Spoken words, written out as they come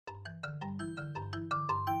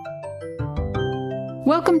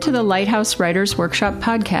Welcome to the Lighthouse Writers Workshop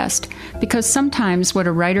podcast, because sometimes what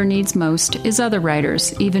a writer needs most is other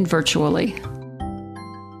writers, even virtually.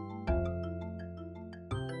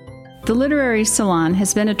 The Literary Salon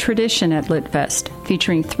has been a tradition at LitFest,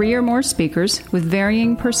 featuring 3 or more speakers with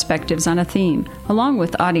varying perspectives on a theme, along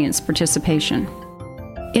with audience participation.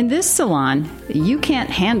 In this salon, you can't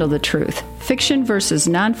handle the truth. Fiction versus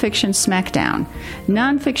nonfiction smackdown.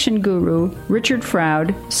 Nonfiction guru Richard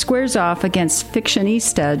Froud squares off against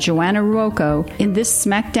fictionista Joanna Ruocco in this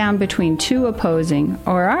smackdown between 2 opposing,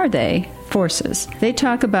 or are they, forces. They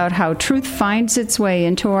talk about how truth finds its way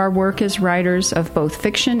into our work as writers of both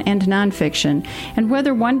fiction and nonfiction, and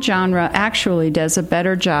whether one genre actually does a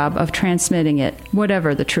better job of transmitting it,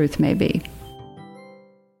 whatever the truth may be.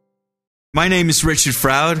 My name is Richard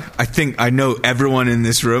Froud. I think I know everyone in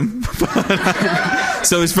this room.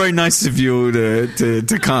 So it's very nice of you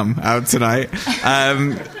to come out tonight.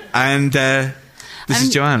 This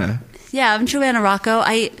is Joanna. Yeah, I'm Joanna Ruocco.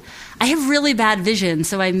 I have really bad vision,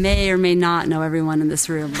 so I may or may not know everyone in this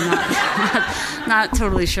room. I'm not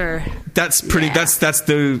totally sure. That's pretty. Yeah. That's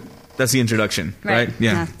the introduction, right?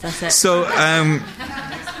 Yeah, that's it. So,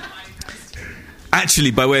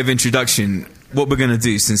 actually, by way of introduction, what we're going to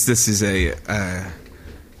do, since this is a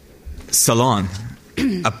salon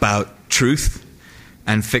about truth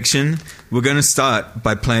and fiction, we're going to start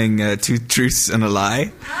by playing 2 truths and a lie.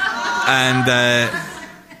 And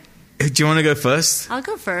do you want to go first? I'll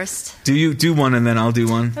go first. Do you do one and then I'll do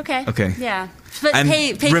one? Okay. Okay. Yeah. But and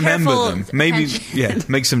pay remember careful them. Maybe, attention.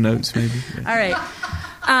 make some notes, maybe. Yeah. All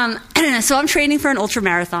right. So I'm training for an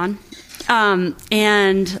ultramarathon.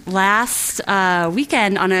 And last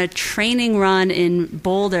weekend on a training run in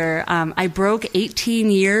Boulder, I broke 18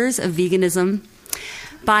 years of veganism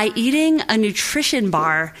by eating a nutrition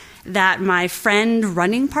bar that my friend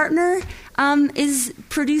running partner is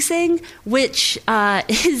producing, which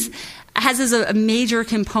has as a major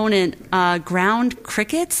component ground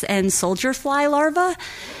crickets and soldier fly larvae.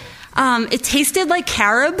 It tasted like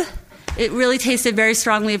carob. It really tasted very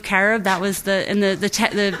strongly of carob. That was there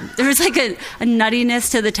was like a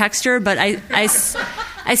nuttiness to the texture, but I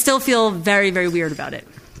still feel very, very weird about it.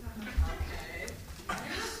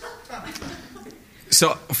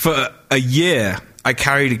 So for a year, I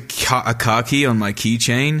carried a car key on my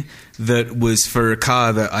keychain that was for a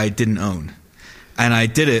car that I didn't own. And I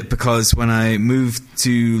did it because when I moved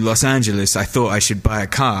to Los Angeles, I thought I should buy a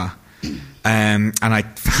car. And I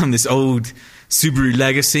found this old Subaru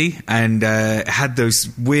Legacy, and it had those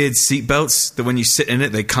weird seat belts that when you sit in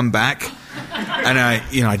it, they come back. And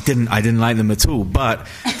I didn't like them at all. But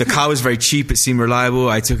the car was very cheap. It seemed reliable.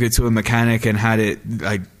 I took it to a mechanic and had it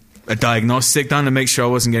a diagnostic done to make sure I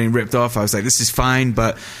wasn't getting ripped off. I was like, this is fine,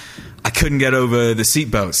 but I couldn't get over the seat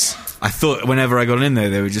belts. I thought whenever I got in there,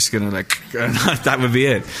 they were just going to that would be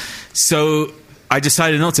it. So I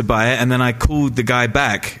decided not to buy it, and then I called the guy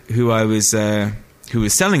back who was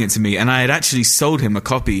selling it to me, and I had actually sold him a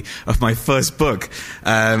copy of my first book,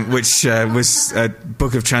 which was a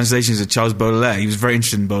book of translations of Charles Baudelaire. He was very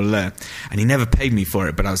interested in Baudelaire, and he never paid me for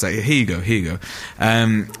it, but I was like, here you go.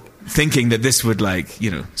 Thinking that this would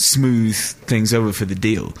smooth things over for the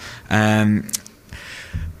deal.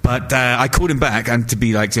 But I called him back and to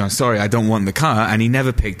be like, sorry, I don't want the car, and he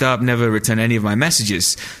never picked up, never returned any of my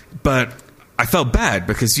messages. But I felt bad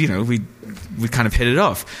because, we kind of hit it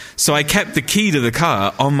off. So I kept the key to the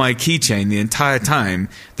car on my keychain the entire time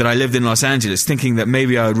that I lived in Los Angeles, thinking that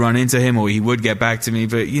maybe I would run into him or he would get back to me,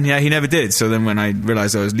 but he never did. So then when I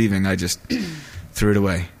realized I was leaving, I just threw it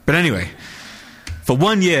away. But anyway, for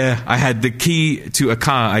 1 year, I had the key to a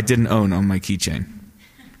car I didn't own on my keychain.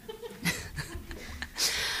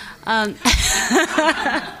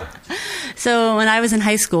 So when I was in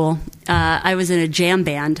high school, I was in a jam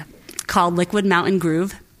band called Liquid Mountain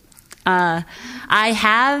Groove. I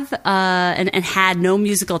have and had no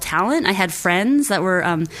musical talent. I had friends that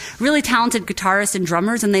were really talented guitarists and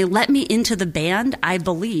drummers, and they let me into the band, I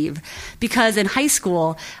believe, because in high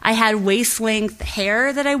school I had waist-length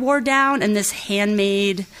hair that I wore down and this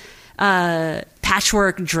handmade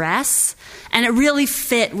patchwork dress, and it really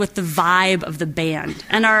fit with the vibe of the band.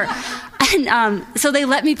 So they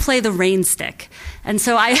let me play the rain stick. And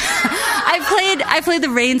so I played the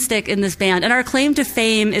rain stick in this band. And our claim to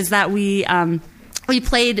fame is that we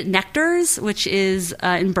played Nectars, which is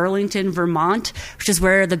in Burlington, Vermont, which is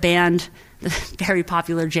where the very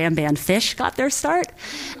popular jam band Fish got their start.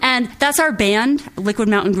 And that's our band, Liquid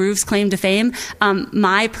Mountain Groove's claim to fame.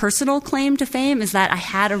 My personal claim to fame is that I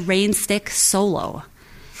had a rain stick solo.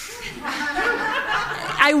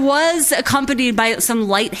 I was accompanied by some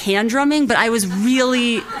light hand drumming, but I was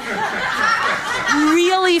really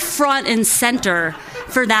front and center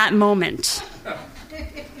for that moment.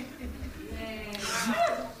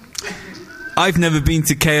 I've never been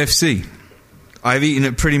to KFC. I've eaten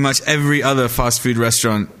at pretty much every other fast food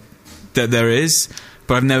restaurant that there is,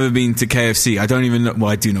 but I've never been to KFC. I don't even know.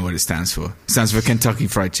 Well, I do know what it stands for. It stands for Kentucky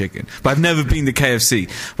Fried Chicken. But I've never been to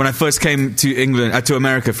KFC. When I first came to England, to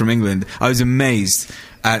America from England, I was amazed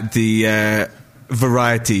at the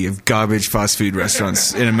variety of garbage fast food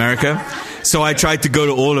restaurants in America. So I tried to go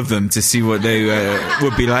to all of them to see what they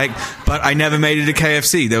would be like, but I never made it to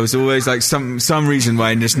KFC. There was always like some reason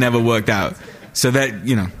why it just never worked out. So that,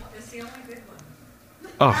 you know. It's the only good one.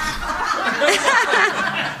 Oh.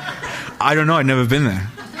 I don't know. I've never been there.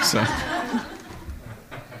 So.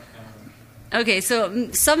 Okay,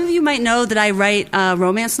 so some of you might know that I write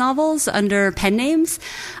romance novels under pen names,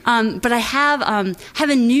 but I have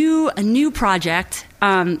a new project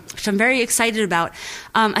which I'm very excited about.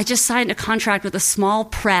 I just signed a contract with a small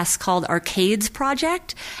press called Arcades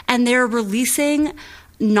Project, and they're releasing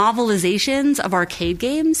novelizations of arcade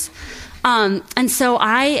games. And so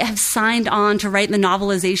I have signed on to write the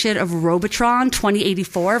novelization of Robotron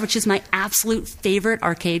 2084, which is my absolute favorite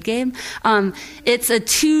arcade game. It's a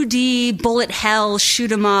 2D bullet hell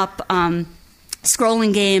shoot 'em up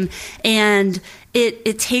scrolling game, and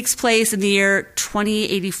it takes place in the year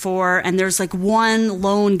 2084, and there's like one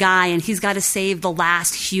lone guy, and he's got to save the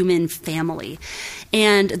last human family.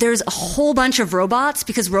 And there's a whole bunch of robots,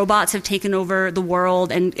 because robots have taken over the world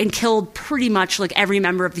and killed pretty much like every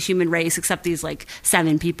member of the human race except these like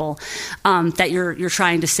 7 people that you're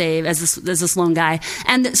trying to save as this lone guy.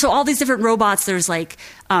 And so all these different robots, there's like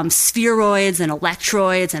spheroids and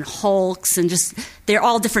electroids and hulks, and just they're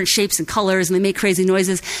all different shapes and colors, and they make crazy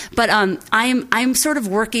noises. But I'm sort of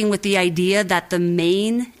working with the idea that the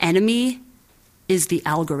main enemy is the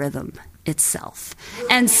algorithm itself.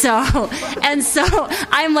 And so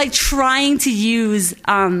I'm like trying to use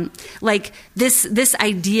like this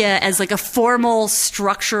idea as like a formal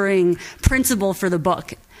structuring principle for the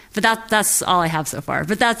book. But that's all I have so far.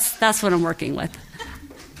 But that's what I'm working with.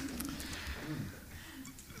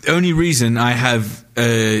 The only reason I have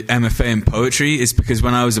a MFA in poetry is because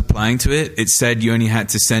when I was applying to it, it said you only had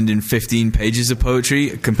to send in 15 pages of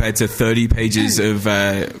poetry compared to 30 pages of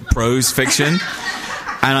prose fiction.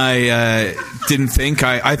 And I didn't think.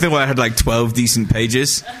 I thought I had like 12 decent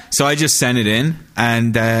pages. So I just sent it in,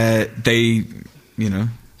 and they,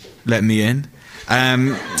 let me in.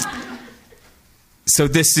 So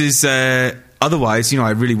this is... otherwise, I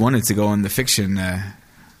really wanted to go on the fiction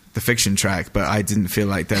track, but I didn't feel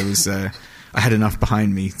like there was... I had enough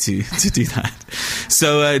behind me to do that.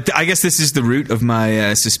 So I guess this is the root of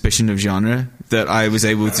my suspicion of genre, that I was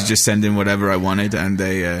able to just send in whatever I wanted, and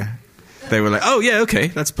they were like, oh, yeah, okay,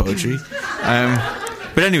 that's poetry.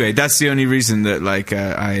 But anyway, that's the only reason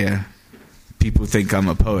that people think I'm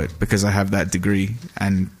a poet, because I have that degree,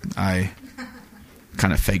 and I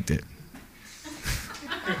kind of faked it.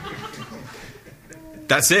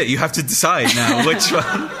 That's it. You have to decide now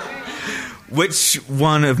which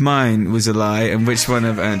one of mine was a lie and which one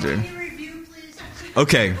of Andrew.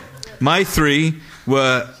 Okay, my 3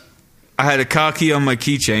 were... I had a car key on my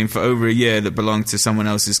keychain for over a year that belonged to someone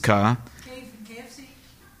else's car. KFC?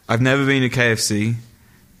 I've never been to KFC,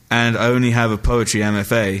 and I only have a poetry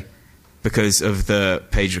MFA because of the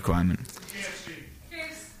page requirement. KFC.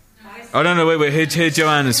 Oh, no, wait. Here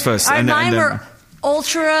Joanna's first. Mine were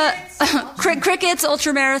ultra... Crickets,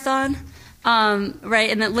 ultra marathon.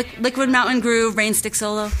 Right, and then Liquid Mountain Groove, Rain Stick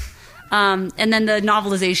Solo. And then the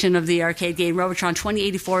novelization of the arcade game, Robotron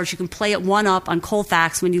 2084, which you can play at 1UP on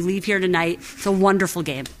Colfax when you leave here tonight. It's a wonderful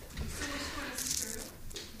game.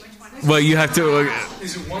 Well, you have to...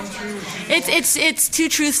 Is it one truth? It's 2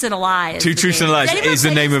 truths and a lie. 2 truths and a lie is the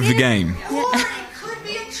name of the game. Or it could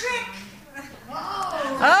be a trick.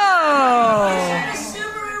 Oh! The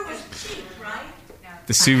Subaru was cheap, right?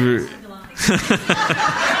 The Subaru...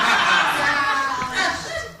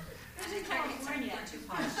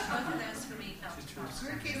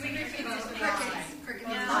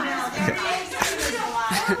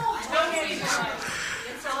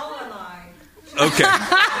 Okay.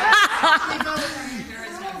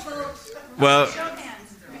 Well,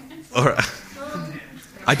 all right.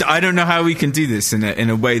 I don't know how we can do this in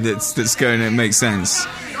a way that's going to make sense.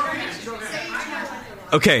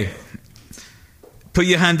 Okay. Put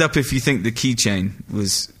your hand up if you think the keychain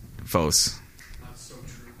was false. Not so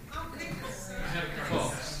true.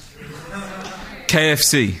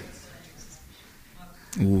 KFC.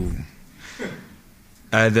 Ooh.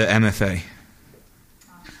 The MFA.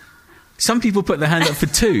 Some people put their hand up for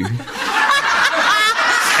 2. Okay.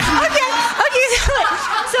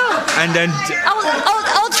 and then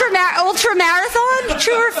Ultra marathon?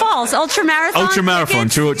 True or false? Ultra marathon? ultra marathon.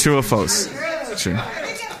 True or false? True.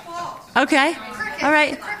 Okay. All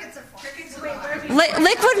right.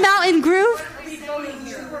 Liquid Mountain Groove?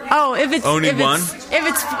 Oh, if it's Only if one?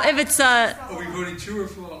 If it's Are we voting true or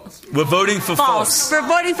false? We're voting for false. We're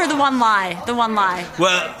voting for the one lie. The one lie.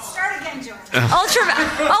 Well, Start again, Joe.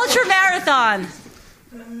 Ultra marathon.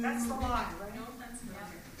 That's the line,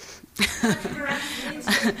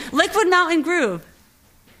 right? Liquid Mountain Groove.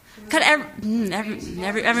 Cut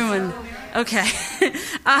everyone. Okay.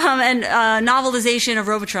 And novelization of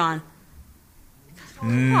Robotron.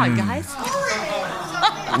 Come on, guys.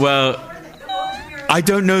 well, I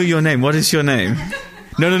don't know your name. What is your name?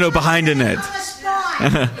 No, behind Annette.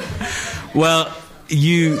 Well,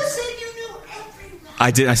 You said you knew everyone.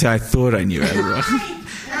 I did. I said I thought I knew everyone.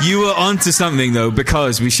 You were onto something though,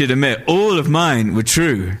 because we should admit all of mine were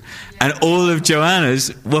true, and all of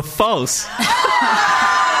Joanna's were false.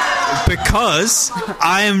 Because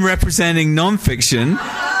I am representing non-fiction,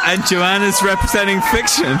 and Joanna's representing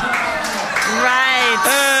fiction. Right.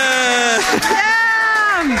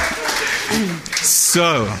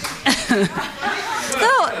 So.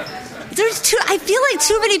 I feel like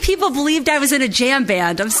too many people believed I was in a jam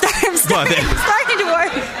band. I'm starting to worry.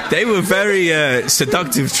 They were very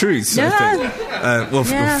seductive truths, I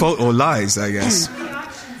think. Or lies, I guess.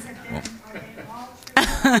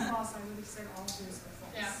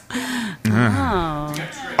 Oh.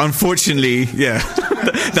 Unfortunately,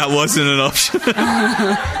 that wasn't an option.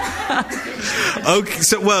 Okay,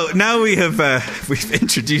 so now we've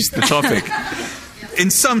introduced the topic in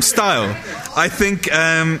some style. I think.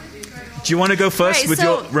 Do you want to go first with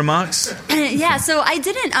your remarks? Yeah. So I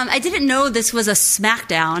didn't know this was a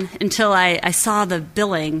SmackDown until I saw the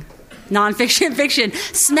billing. Nonfiction, fiction,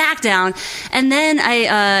 SmackDown, and then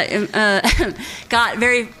I got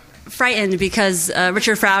very frightened because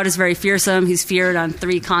Richard Froud is very fearsome. He's feared on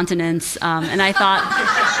 3 continents, and I thought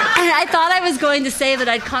I was going to say that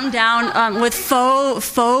I'd come down with faux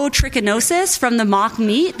trichinosis from the mock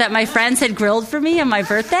meat that my friends had grilled for me on my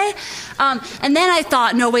birthday. And then I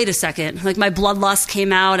thought, no, wait a second. Like, my bloodlust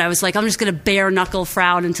came out. I was like, I'm just going to bare knuckle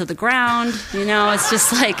Froud into the ground. You know, it's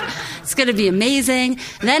just like, it's going to be amazing.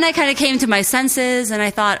 And then I kind of came to my senses, and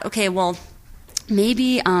I thought, okay, well,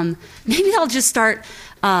 maybe I'll just start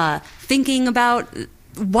thinking about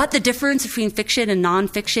what the difference between fiction and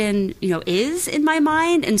nonfiction, is in my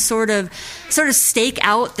mind, and sort of stake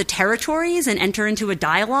out the territories and enter into a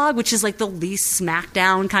dialogue, which is like the least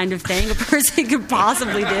SmackDown kind of thing a person could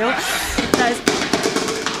possibly do.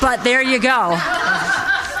 But there you go.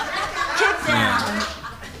 Kick down.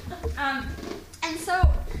 And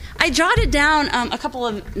so I jotted down a couple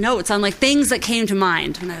of notes on like things that came to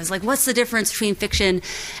mind, and I was like, what's the difference between fiction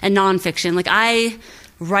and nonfiction? Like, I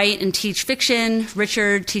write and teach fiction.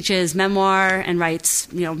 Richard teaches memoir and writes,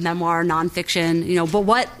 memoir, nonfiction. But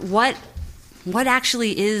what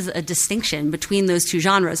actually is a distinction between those two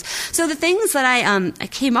genres? So the things that I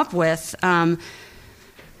came up with: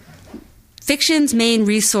 fiction's main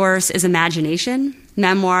resource is imagination.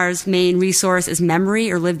 Memoir's main resource is memory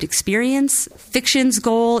or lived experience. Fiction's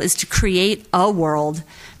goal is to create a world.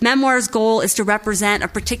 Memoir's goal is to represent a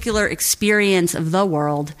particular experience of the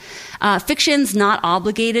world. Fiction's not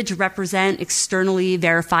obligated to represent externally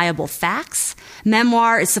verifiable facts.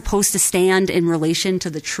 Memoir is supposed to stand in relation to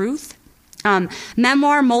the truth.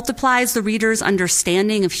 Memoir multiplies the reader's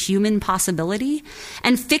understanding of human possibility,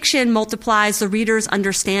 and fiction multiplies the reader's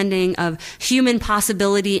understanding of human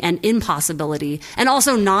possibility and impossibility, and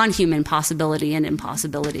also non-human possibility and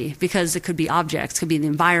impossibility, because it could be objects, it could be the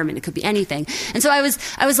environment, it could be anything. And so I was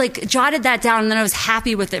like, jotted that down, and then I was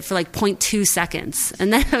happy with it for like 0.2 seconds.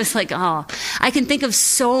 And then I was like, oh, I can think of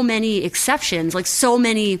so many exceptions, like so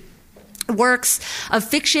many works of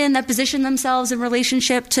fiction that position themselves in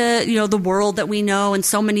relationship to the world that we know, and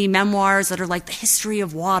so many memoirs that are like the history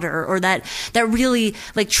of water, or that really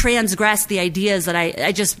like transgress the ideas that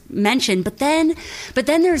I just mentioned. But then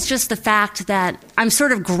there's just the fact that I'm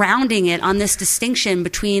sort of grounding it on this distinction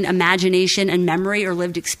between imagination and memory or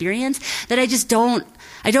lived experience that I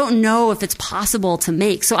don't know if it's possible to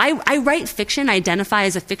make. So I write fiction. I identify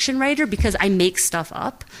as a fiction writer because I make stuff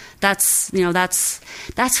up. That's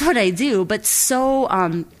what I do. But so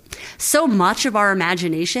much of our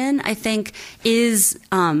imagination, I think, is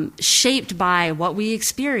shaped by what we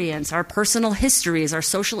experience, our personal histories, our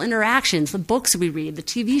social interactions, the books we read, the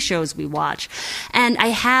TV shows we watch. And I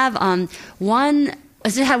have one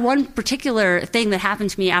particular thing that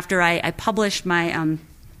happened to me after I published my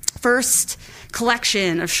first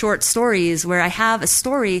collection of short stories, where I have a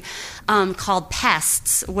story called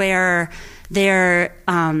Pests, where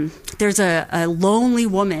there's a lonely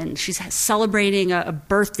woman. She's celebrating a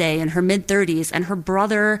birthday in her mid-30s, and her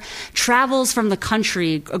brother travels from the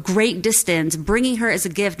country a great distance, bringing her as a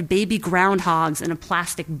gift baby groundhogs in a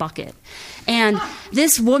plastic bucket. And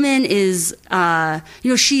this woman is,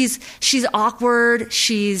 she's awkward.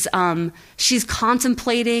 She's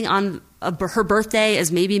contemplating on her birthday,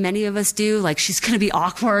 as maybe many of us do. Like, she's going to be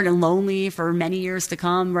awkward and lonely for many years to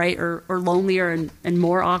come, right? Or lonelier and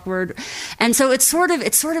more awkward. And so it's sort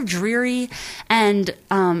of dreary. And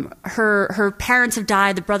her parents have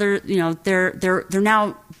died. The brother, they're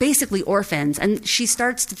now basically orphans. And she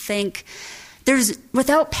starts to think,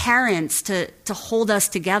 without parents to hold us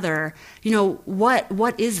together,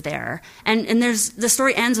 what is there? And the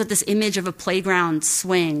story ends with this image of a playground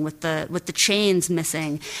swing with the chains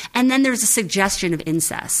missing, and then there's a suggestion of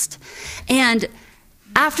incest. And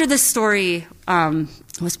after this story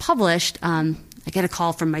was published, I get a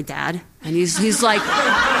call from my dad, and he's like,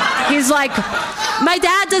 my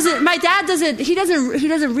dad doesn't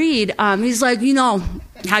read. He's like,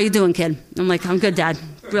 how you doing, kid? I'm like, I'm good, Dad.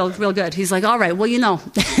 Real good. He's like, all right, well, he's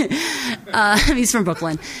from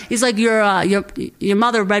Brooklyn. He's like, your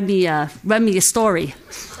mother read me a story.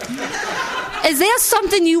 Is there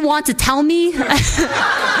something you want to tell me? And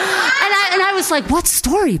I was like, what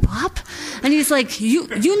story, Pop? And he's like,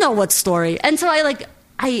 you know what story? And so I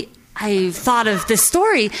thought of this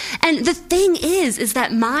story. And the thing is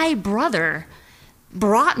that my brother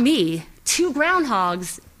brought me 2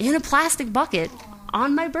 groundhogs in a plastic bucket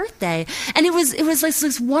on my birthday. And it was like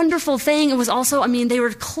this wonderful thing. It was also, they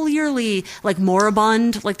were clearly like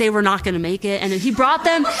moribund, like they were not going to make it. And he brought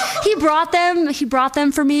them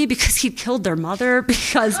for me because he'd killed their mother,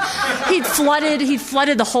 because he'd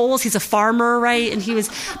flooded the holes. He's a farmer, right? And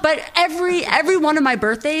but every one of my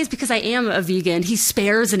birthdays, because I am a vegan, he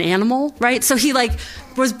spares an animal, right? So he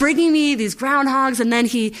was bringing me these groundhogs, and then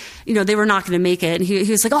they were not going to make it. And he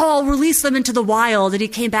was like, oh, I'll release them into the wild. And he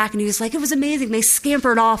came back and he was like, it was amazing. They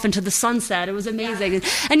scampered off into the sunset. It was amazing.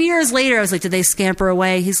 And years later, I was like, did they scamper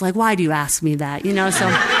away? He's like, why do you ask me that?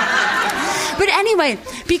 But anyway,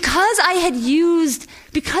 because I had used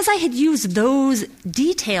those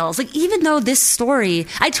details, like, even though this story,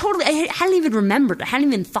 I hadn't even remembered, I hadn't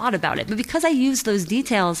even thought about it, but because I used those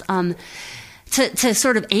details, to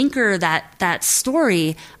sort of anchor that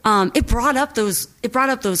story, it brought up those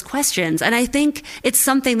questions. And I think it's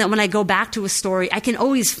something that when I go back to a story, I can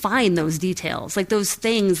always find those details, like those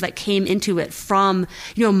things that came into it from,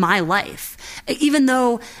 my life. Even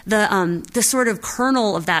though the sort of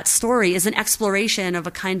kernel of that story is an exploration of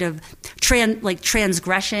a kind of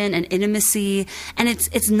transgression and intimacy, and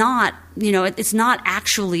it's not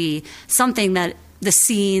actually something that the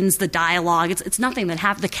scenes, the dialogue, it's nothing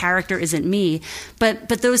that the character isn't me, but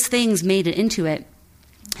those things made it into it.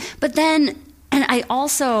 But then, and I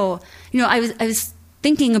also, I was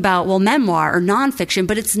thinking about, memoir or nonfiction,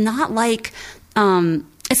 but it's not like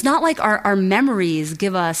our memories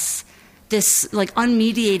give us this like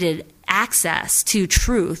unmediated access to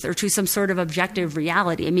truth or to some sort of objective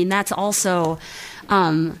reality. That's also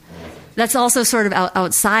sort of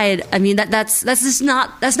outside. That's just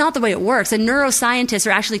not the way it works. And neuroscientists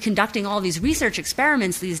are actually conducting all these research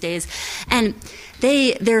experiments these days, and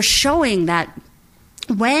they're showing that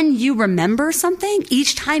when you remember something,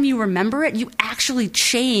 each time you remember it, you actually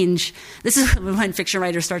change. This is when fiction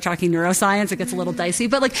writers start talking neuroscience, it gets a little dicey,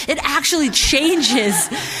 but it actually changes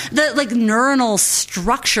the neuronal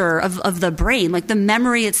structure of the brain. The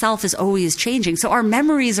memory itself is always changing. So our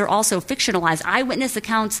memories are also fictionalized. Eyewitness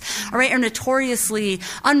accounts are notoriously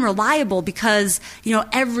unreliable because,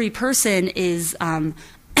 every person is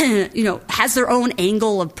has their own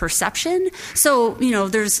angle of perception. So,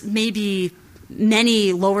 there's maybe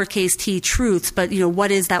many lowercase t truths, but what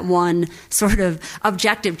is that one sort of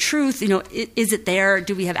objective truth? Is it there?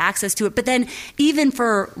 Do we have access to it? But then even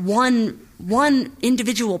for one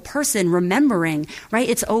individual person remembering, right?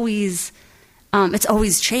 It's always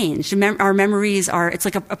changed. Our memories it's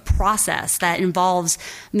like a process that involves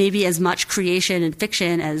maybe as much creation and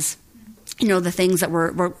fiction as the things that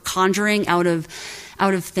we're conjuring out of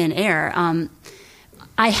thin air.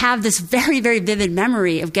 I have this very, very vivid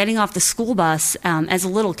memory of getting off the school bus as a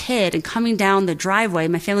little kid and coming down the driveway.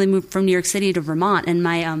 My family moved from New York City to Vermont, and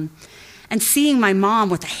and seeing my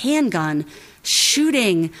mom with a handgun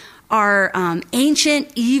shooting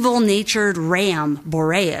ancient, evil-natured ram,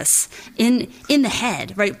 Boreas, in the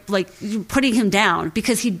head, right? Like putting him down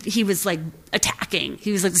because he was like attacking.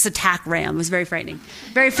 He was like this attack ram. It was very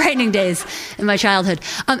frightening days in my childhood.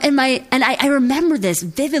 And I remember this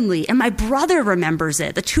vividly, and my brother remembers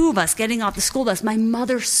it. The two of us getting off the school bus. My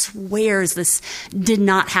mother swears this did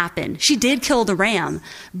not happen. She did kill the ram,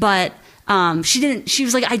 but she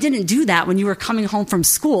was like, I didn't do that when you were coming home from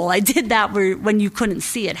school. I did that when you couldn't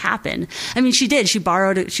see it happen. I mean, she did. She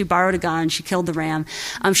borrowed a gun. She killed the ram.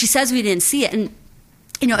 She says we didn't see it. And,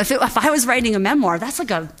 you know, if I was writing a memoir, that's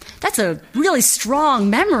a really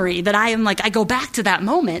strong memory that I go back to that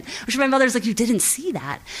moment, which my mother's like, you didn't see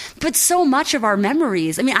that. But so much of our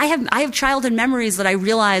memories, I mean, I have childhood memories that I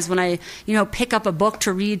realize when I, you know, pick up a book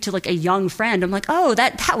to read to like a young friend. I'm like, oh,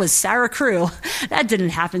 that was Sarah Crew. That didn't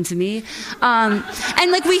happen to me.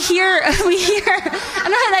 And like we hear, I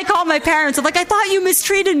know how I call my parents. I'm like, I thought you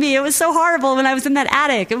mistreated me. It was so horrible when I was in that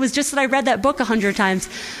attic. It was just that I read that book 100 times.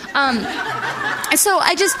 And so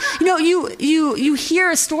I just, you know, you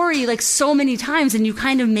hear a story like so many times, and you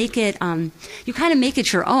kind of make it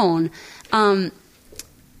your own.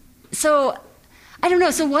 So I don't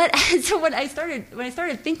know. So when I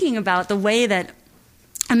started thinking about the way that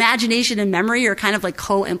imagination and memory are kind of like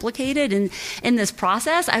co-implicated in this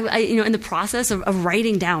process, I you know, in the process of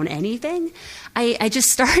writing down anything, I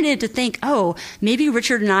just started to think, oh, maybe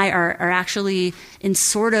Richard and I are actually in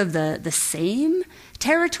sort of the same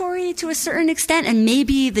territory to a certain extent, and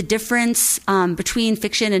maybe the difference between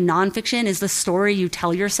fiction and nonfiction is the story you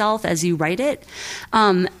tell yourself as you write it,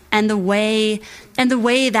 and the way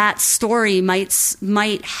that story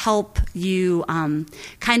might help you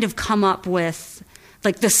kind of come up with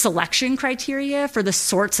like the selection criteria for the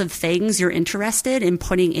sorts of things you're interested in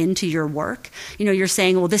putting into your work. You know, you're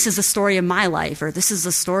saying, well, this is the story of my life, or this is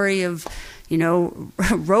the story of, you know,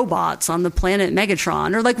 robots on the planet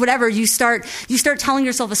Megatron, or like whatever. You start telling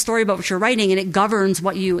yourself a story about what you're writing, and it governs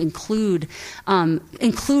what you include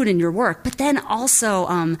in your work. But then also,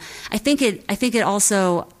 I think it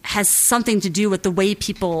also has something to do with the way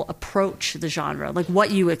people approach the genre, like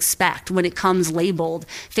what you expect when it comes labeled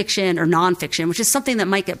fiction or nonfiction, which is something that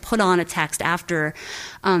might get put on a text after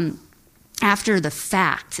the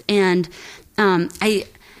fact. And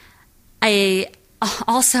I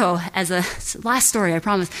also, as a last story, I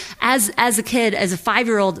promise, as a kid, as a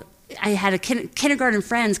 5-year-old, I had kindergarten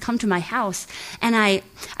friends come to my house, and I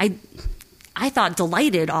thought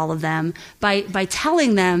delighted all of them by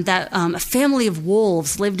telling them that a family of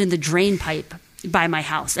wolves lived in the drain pipe by my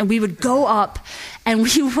house, and we would go up and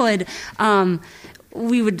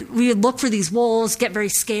we would look for these wolves, get very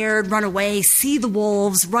scared, run away, see the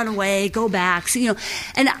wolves, run away, go back. So, you know,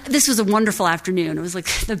 and this was a wonderful afternoon. It was like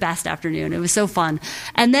the best afternoon. It was so fun.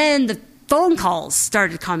 And then the phone calls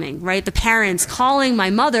started coming, right? The parents calling my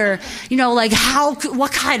mother, you know, like,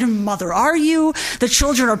 what kind of mother are you? The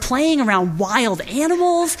children are playing around wild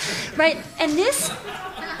animals, right? And this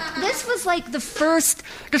was like the first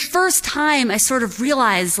time I sort of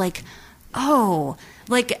realized, like, oh,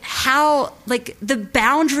 like how, like the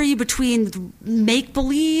boundary between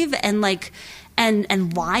make-believe and like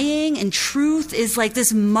and lying and truth is like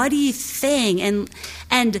this muddy thing,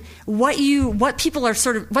 and what people are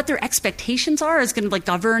sort of, what their expectations are is going to like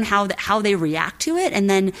govern how they react to it. And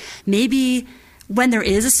then maybe when there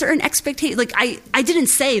is a certain expectation, like I didn't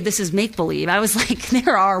say this is make-believe. I was like,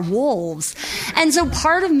 there are wolves. And so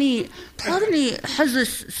part of me has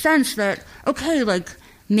this sense that, okay, like,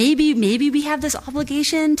 maybe we have this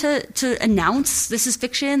obligation to announce this is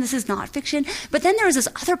fiction, this is not fiction. But then there was this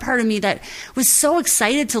other part of me that was so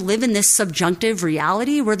excited to live in this subjunctive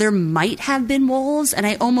reality where there might have been wolves. And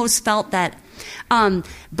I almost felt that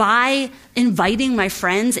by inviting my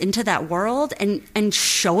friends into that world and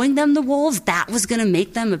showing them the wolves, that was going to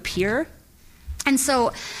make them appear. And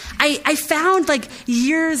so I found, like,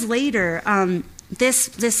 years later,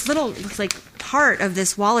 this little, like, part of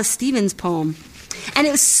this Wallace Stevens poem. And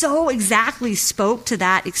it was so exactly spoke to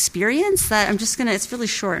that experience that it's really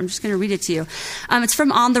short. I'm just going to read it to you. It's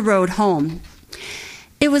from On the Road Home.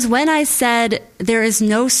 It was when I said, there is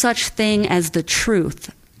no such thing as the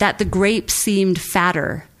truth, that the grape seemed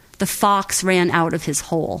fatter. The fox ran out of his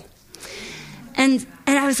hole. And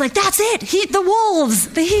I was like, that's it. The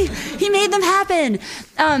wolves. He made them happen.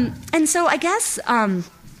 And so I guess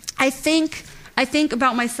I think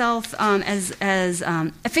about myself as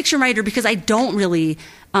a fiction writer because I don't really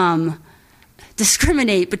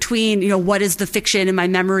discriminate between, you know, what is the fiction in my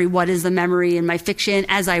memory, what is the memory in my fiction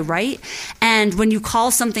as I write. And when you call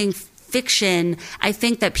something fiction, I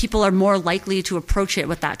think that people are more likely to approach it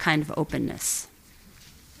with that kind of openness.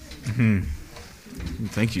 Mm-hmm.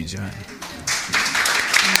 Thank you, John.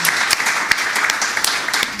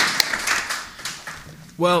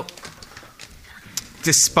 Well,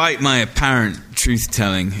 despite my apparent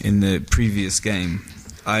truth-telling in the previous game,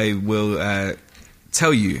 I will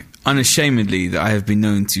tell you unashamedly that I have been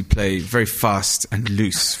known to play very fast and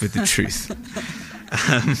loose with the truth.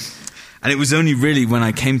 And it was only really when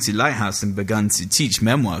I came to Lighthouse and begun to teach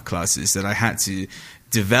memoir classes that I had to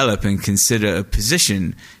develop and consider a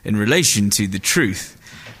position in relation to the truth,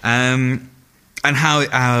 and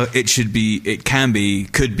how it should be, it can be,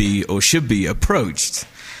 could be, or should be approached.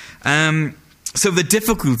 So the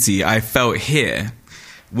difficulty I felt here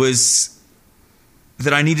was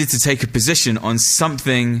that I needed to take a position on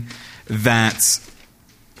something that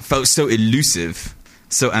felt so elusive,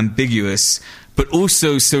 so ambiguous, but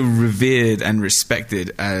also so revered and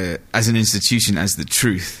respected as an institution as the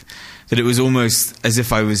truth, that it was almost as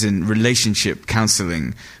if I was in relationship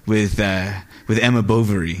counseling with Emma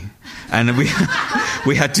Bovary, and we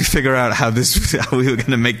had to figure out how we were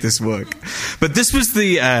going to make this work. But this was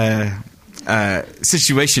the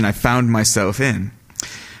situation I found myself in.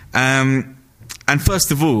 And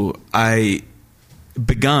first of all, I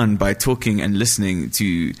began by talking and listening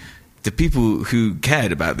to the people who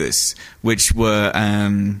cared about this, which were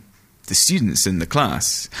the students in the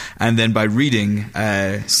class, and then by reading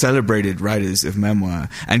celebrated writers of memoir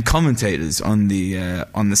and commentators on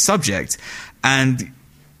the subject, and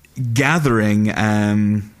gathering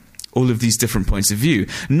all of these different points of view.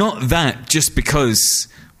 Not that just because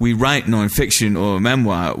we write nonfiction or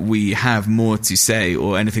memoir, we have more to say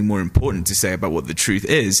or anything more important to say about what the truth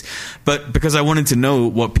is, but because I wanted to know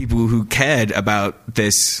what people who cared about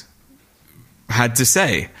this had to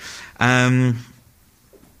say.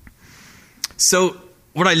 So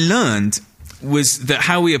what I learned was that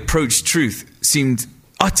how we approach truth seemed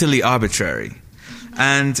utterly arbitrary.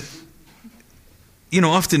 And, you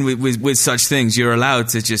know, often with such things, you're allowed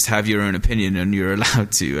to just have your own opinion, and you're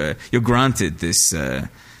allowed to, you're granted this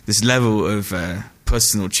level of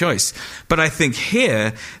personal choice. But I think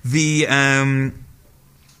here, it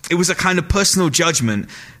was a kind of personal judgment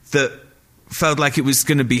that felt like it was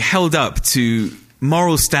going to be held up to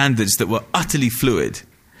moral standards that were utterly fluid.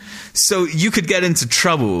 So you could get into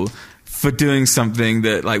trouble for doing something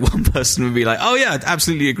that, like, one person would be like, oh yeah, I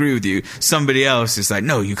absolutely agree with you. Somebody else is like,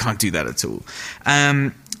 no, you can't do that at all.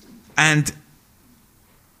 And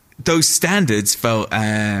those standards felt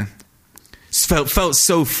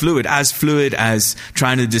so fluid as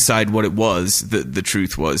trying to decide what it was that the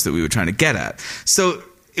truth was that we were trying to get at. So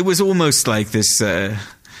it was almost like this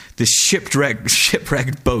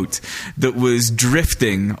shipwrecked boat that was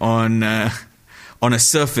drifting on a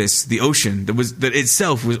surface, the ocean, that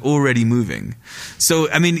itself was already moving. So,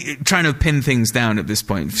 I mean, trying to pin things down at this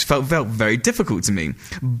point felt very difficult to me.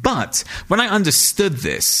 But when I understood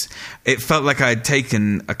this, it felt like I had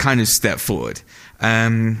taken a kind of step forward.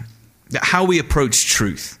 How we approach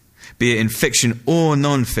truth, be it in fiction or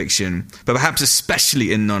non-fiction, but perhaps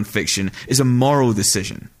especially in non-fiction, is a moral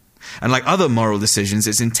decision. And like other moral decisions,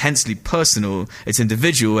 it's intensely personal, it's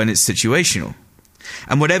individual, and it's situational.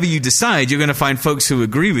 And whatever you decide, you're going to find folks who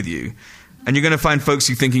agree with you. And you're going to find folks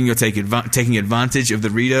who thinking you're taking advantage of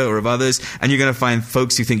the reader or of others. And you're going to find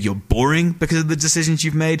folks who think you're boring because of the decisions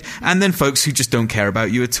you've made. And then folks who just don't care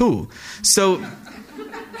about you at all. So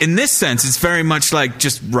in this sense, it's very much like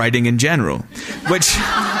just writing in general, which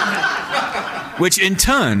in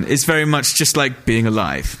turn is very much just like being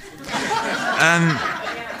alive.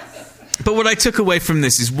 But what I took away from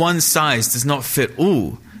this is one size does not fit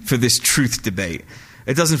all for this truth debate.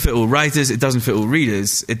 It doesn't fit all writers, it doesn't fit all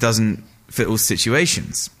readers, it doesn't fit all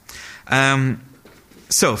situations.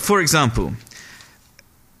 So, for example,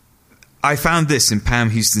 I found this in Pam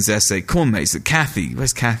Houston's essay, Corn Maze, that Kathy...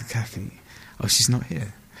 Where's Kathy? Oh, she's not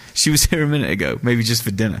here. She was here a minute ago, maybe just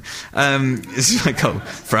for dinner. It's like, oh,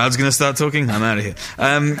 Froud's going to start talking? I'm out of here.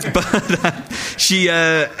 But she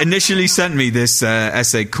initially sent me this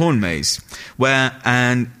essay, Corn Maze,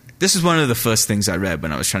 and this was one of the first things I read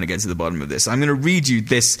when I was trying to get to the bottom of this. I'm going to read you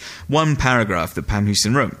this one paragraph that Pam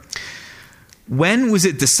Houston wrote. When was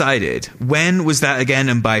it decided, when was that again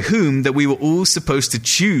and by whom, that we were all supposed to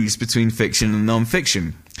choose between fiction and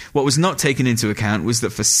non-fiction? What was not taken into account was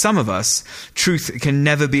that for some of us, truth can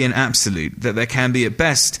never be an absolute, that there can be at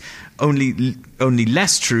best only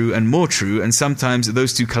less true and more true, and sometimes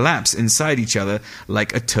those two collapse inside each other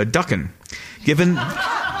like a turducken.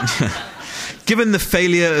 Given the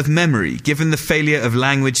failure of memory, given the failure of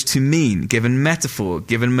language to mean, given metaphor,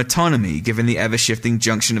 given metonymy, given the ever-shifting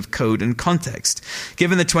junction of code and context,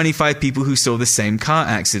 given the 25 people who saw the same car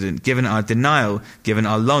accident, given our denial, given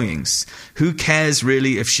our longings, who cares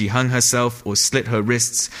really if she hung herself or slit her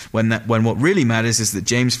wrists when what really matters is that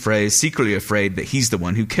James Frey is secretly afraid that he's the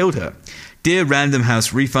one who killed her? Dear Random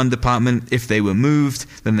House Refund Department, if they were moved,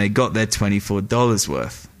 then they got their $24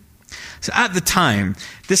 worth. So at the time,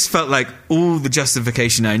 this felt like all the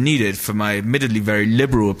justification I needed for my admittedly very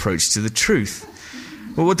liberal approach to the truth.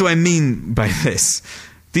 Well, what do I mean by this?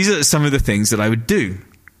 These are some of the things that I would do.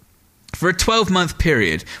 For a 12-month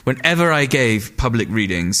period, whenever I gave public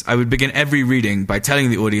readings, I would begin every reading by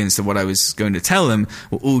telling the audience that what I was going to tell them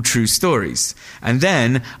were all true stories. And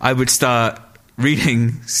then I would start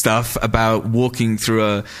reading stuff about walking through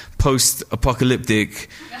a post-apocalyptic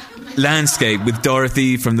landscape with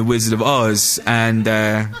Dorothy from The Wizard of Oz and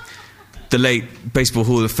the late Baseball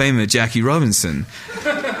Hall of Famer Jackie Robinson.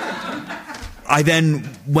 I then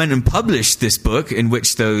went and published this book in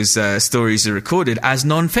which those stories are recorded as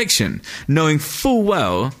non-fiction, knowing full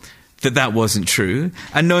well that that wasn't true,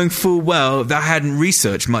 and knowing full well that I hadn't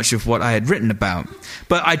researched much of what I had written about.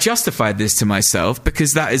 But I justified this to myself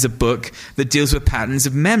because that is a book that deals with patterns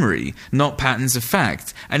of memory, not patterns of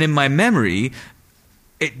fact. And in my memory,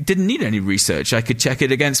 it didn't need any research. I could check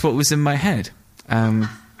it against what was in my head.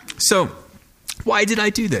 So, why did I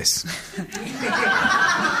do this?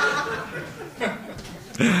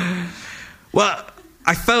 Well,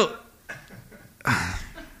 I felt...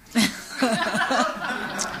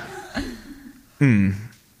 In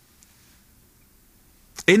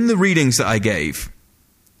the readings that I gave,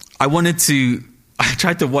 I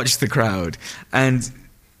tried to watch the crowd and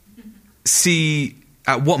see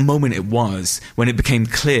at what moment it was when it became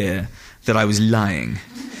clear that I was lying.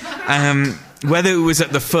 Whether it was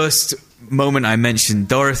at the first moment I mentioned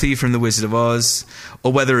Dorothy from The Wizard of Oz,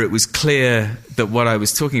 or whether it was clear that what I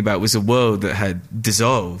was talking about was a world that had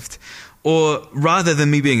dissolved, or rather than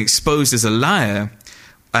me being exposed as a liar,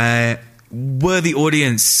 were the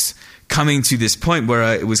audience coming to this point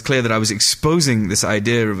where it was clear that I was exposing this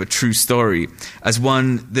idea of a true story as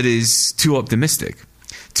one that is too optimistic,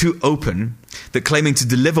 too open, that claiming to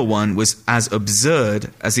deliver one was as absurd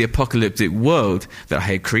as the apocalyptic world that I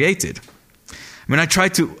had created. I mean, I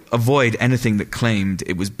tried to avoid anything that claimed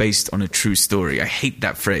it was based on a true story. I hate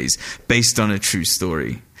that phrase, based on a true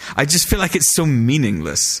story. I just feel like it's so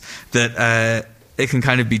meaningless that it can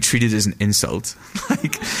kind of be treated as an insult.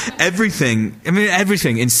 Like everything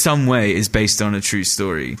in some way is based on a true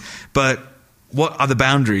story. But what are the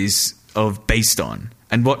boundaries of based on?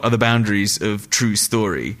 And what are the boundaries of true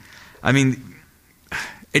story? I mean,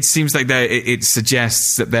 it seems like it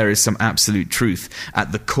suggests that there is some absolute truth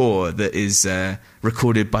at the core that is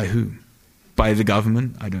recorded by who? By the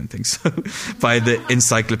government? I don't think so. By the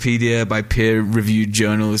encyclopedia, by peer-reviewed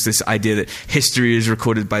journals, this idea that history is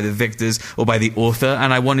recorded by the victors or by the author,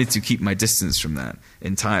 and I wanted to keep my distance from that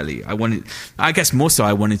entirely. I guess more so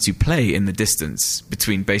I wanted to play in the distance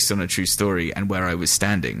between based on a true story and where I was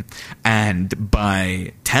standing. And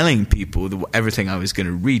by telling people that everything I was going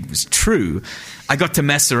to read was true, I got to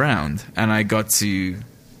mess around, and I got to...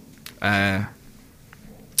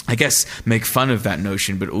 I guess make fun of that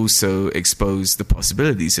notion, but also expose the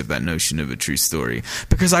possibilities of that notion of a true story.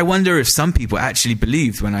 Because I wonder if some people actually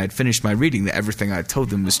believed when I had finished my reading that everything I had told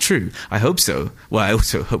them was true. I hope so. Well, I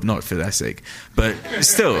also hope not for their sake. But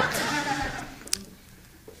still.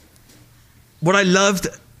 What I loved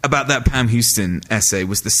about that Pam Houston essay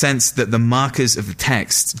was the sense that the markers of the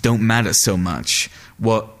text don't matter so much.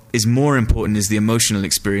 What is more important is the emotional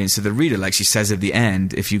experience of the reader. Like she says at the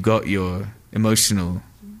end, if you got your emotional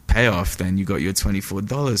payoff, then you got your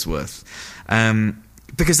 $24 worth.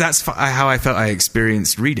 Because that's how I felt I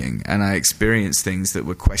experienced reading, and I experienced things that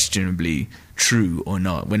were questionably true or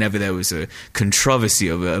not. Whenever there was a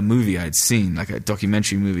controversy over a movie I'd seen, like a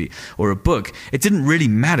documentary movie or a book, it didn't really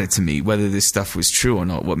matter to me whether this stuff was true or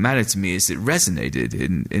not. What mattered to me is it resonated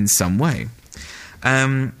in some way.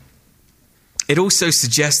 It also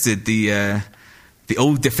suggested the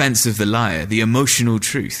old defense of the liar, the emotional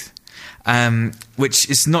truth. Which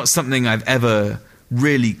is not something I've ever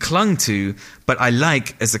really clung to, but I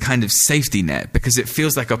like as a kind of safety net because it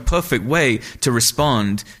feels like a perfect way to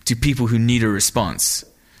respond to people who need a response.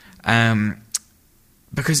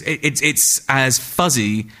 Because it's as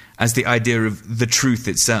fuzzy as the idea of the truth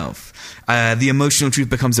itself. The emotional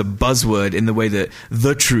truth becomes a buzzword in the way that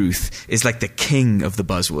the truth is like the king of the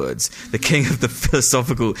buzzwords, the king of the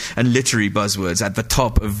philosophical and literary buzzwords at the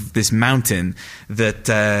top of this mountain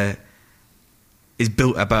that... is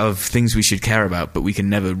built above things we should care about, but we can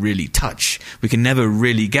never really touch. We can never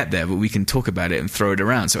really get there, but we can talk about it and throw it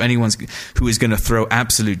around. So anyone who is going to throw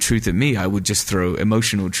absolute truth at me, I would just throw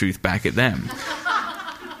emotional truth back at them.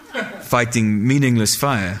 Fighting meaningless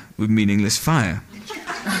fire with meaningless fire.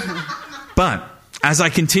 But as I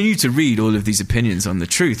continued to read all of these opinions on the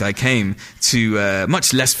truth, I came to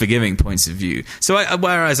much less forgiving points of view. So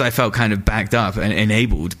whereas I felt kind of backed up and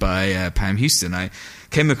enabled by Pam Houston, I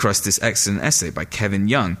came across this excellent essay by Kevin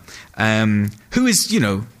Young, who is,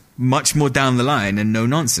 much more down the line and no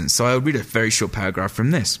nonsense. So I'll read a very short paragraph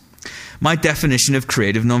from this. My definition of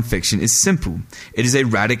creative nonfiction is simple. It is a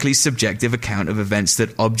radically subjective account of events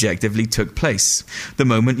that objectively took place. The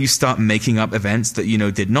moment you start making up events that you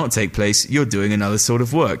know did not take place, you're doing another sort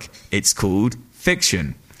of work. It's called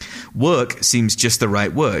fiction. Work seems just the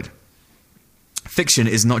right word. Fiction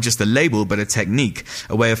is not just a label, but a technique,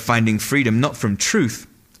 a way of finding freedom not from truth,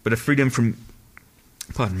 but a freedom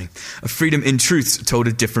in truths told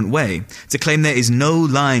a different way. To claim there is no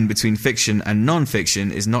line between fiction and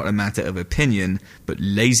non-fiction is not a matter of opinion, but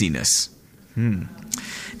laziness. Now,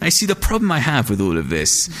 you see, the problem I have with all of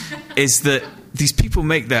this is that these people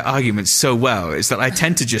make their arguments so well. It's that I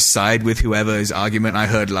tend to just side with whoever's argument I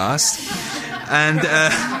heard last. And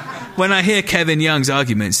when I hear Kevin Young's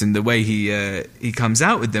arguments and the way he comes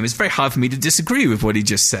out with them, it's very hard for me to disagree with what he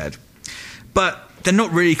just said. But they're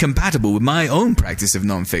not really compatible with my own practice of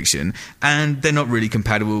nonfiction, and they're not really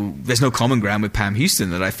compatible. There's no common ground with Pam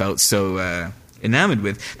Houston that I felt so enamored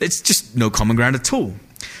with. It's just no common ground at all.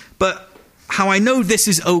 But how I know this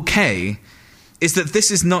is okay is that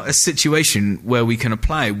this is not a situation where we can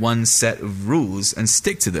apply one set of rules and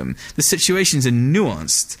stick to them. The situations are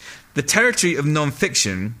nuanced. The territory of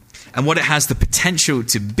nonfiction and what it has the potential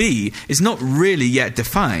to be is not really yet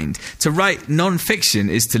defined. To write non-fiction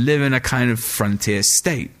is to live in a kind of frontier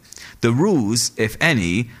state. The rules, if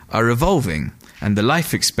any, are evolving, and the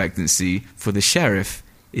life expectancy for the sheriff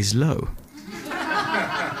is low.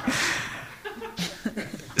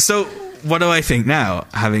 So, what do I think now,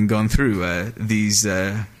 having gone through these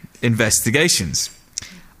investigations?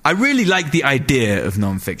 I really like the idea of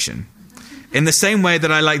non-fiction. In the same way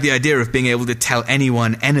that I like the idea of being able to tell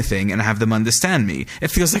anyone anything and have them understand me.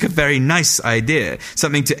 It feels like a very nice idea,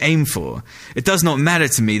 something to aim for. It does not matter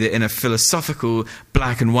to me that in a philosophical,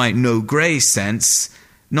 black and white, no grey sense,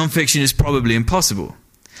 nonfiction is probably impossible.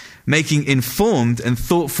 Making informed and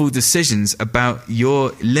thoughtful decisions about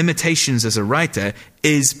your limitations as a writer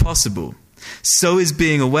is possible. So is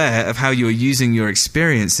being aware of how you're using your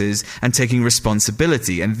experiences and taking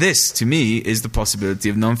responsibility. And this, to me, is the possibility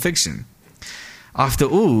of nonfiction. After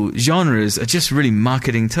all, genres are just really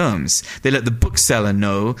marketing terms. They let the bookseller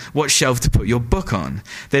know what shelf to put your book on.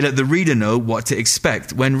 They let the reader know what to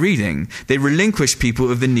expect when reading. They relinquish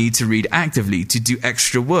people of the need to read actively, to do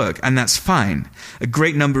extra work, and that's fine. A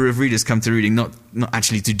great number of readers come to reading not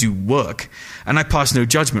actually to do work, and I pass no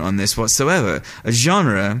judgment on this whatsoever. A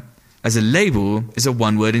genre, as a label, is a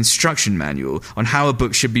one-word instruction manual on how a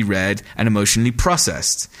book should be read and emotionally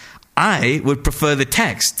processed. I would prefer the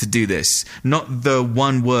text to do this, not the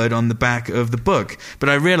one word on the back of the book. But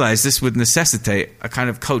I realize this would necessitate a kind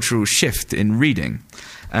of cultural shift in reading.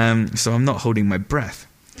 So I'm not holding my breath.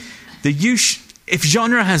 If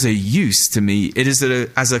genre has a use to me, it is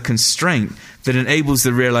as a constraint that enables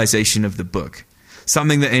the realization of the book.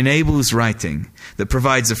 Something that enables writing, that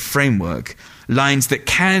provides a framework, lines that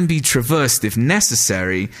can be traversed if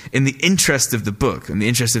necessary in the interest of the book, in the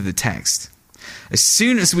interest of the text. As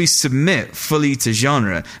soon as we submit fully to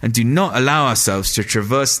genre and do not allow ourselves to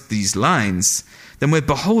traverse these lines, then we're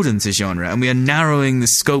beholden to genre and we are narrowing the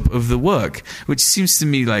scope of the work, which seems to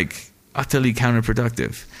me like utterly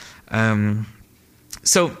counterproductive.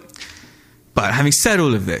 But having said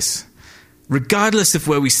all of this, regardless of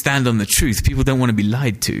where we stand on the truth, people don't want to be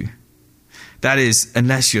lied to. That is,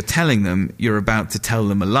 unless you're telling them you're about to tell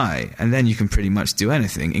them a lie, and then you can pretty much do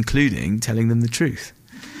anything, including telling them the truth.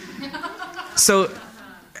 So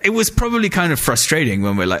it was probably kind of frustrating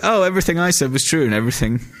when we're like, oh, everything I said was true and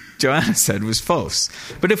everything Joanna said was false.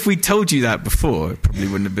 But if we told you that before, it probably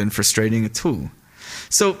wouldn't have been frustrating at all.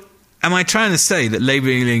 So am I trying to say that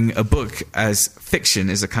labeling a book as fiction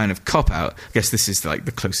is a kind of cop-out? I guess this is like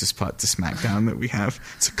the closest part to Smackdown that we have.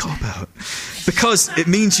 It's a cop-out. Because it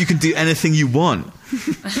means you can do anything you want.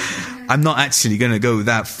 I'm not actually going to go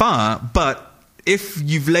that far, but if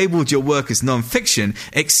you've labelled your work as non-fiction,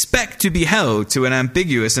 expect to be held to an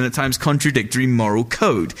ambiguous and at times contradictory moral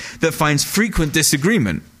code that finds frequent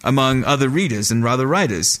disagreement among other readers and rather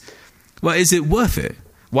writers. Well, is it worth it?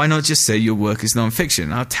 Why not just say your work is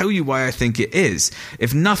nonfiction? I'll tell you why I think it is.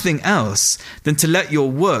 If nothing else, then to let your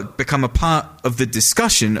work become a part of the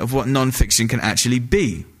discussion of what nonfiction can actually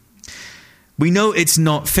be. We know it's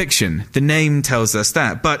not fiction. The name tells us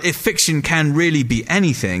that. But if fiction can really be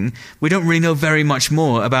anything, we don't really know very much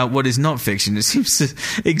more about what is not fiction. It seems to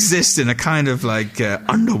exist in a kind of like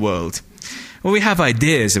underworld. Well, we have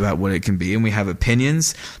ideas about what it can be, and we have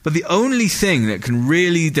opinions, but the only thing that can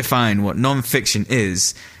really define what non-fiction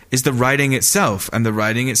is the writing itself, and the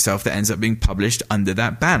writing itself that ends up being published under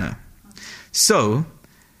that banner. So,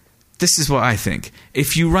 this is what I think.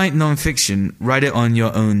 If you write non-fiction, write it on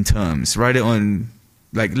your own terms. Write it on,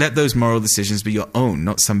 like, let those moral decisions be your own,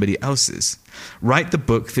 not somebody else's. Write the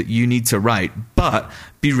book that you need to write, but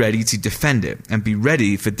be ready to defend it, and be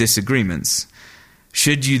ready for disagreements.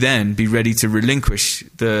 Should you then be ready to relinquish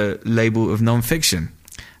the label of non-fiction?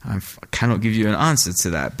 I cannot give you an answer to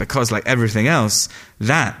that, because like everything else,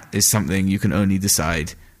 that is something you can only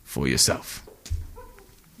decide for yourself.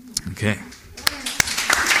 Okay.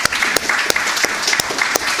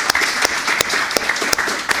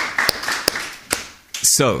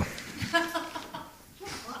 So,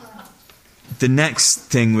 the next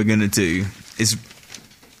thing we're going to do is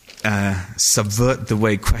subvert the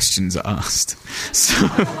way questions are asked. So,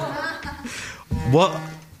 what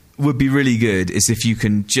would be really good is if you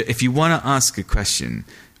can, if you want to ask a question,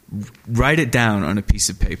 write it down on a piece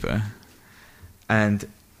of paper, and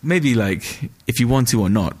maybe like if you want to or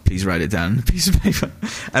not, please write it down on a piece of paper,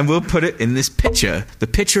 and we'll put it in this picture, the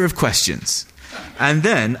picture of questions, and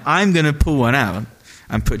then I'm going to pull one out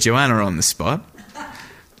and put Joanna on the spot,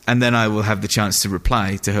 and then I will have the chance to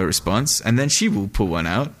reply to her response, and then she will pull one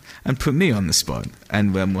out and put me on the spot,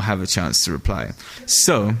 and then we'll have a chance to reply.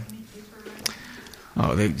 So,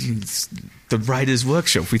 the writer's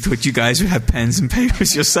workshop. We thought you guys would have pens and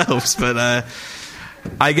papers yourselves, but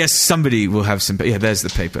I guess somebody will have some. Yeah, there's the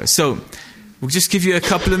paper. So we'll just give you a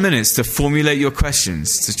couple of minutes to formulate your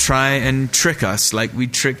questions, to try and trick us like we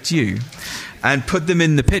tricked you, and put them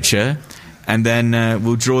in the picture, and then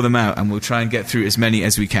we'll draw them out, and we'll try and get through as many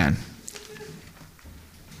as we can.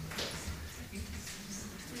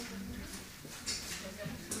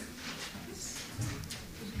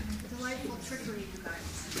 Delightful trickery, you guys.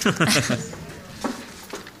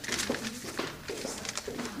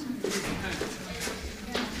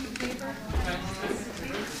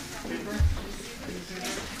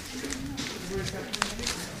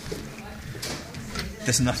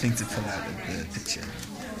 There's nothing to pull out of the picture.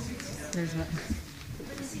 There's what?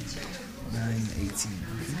 9:18.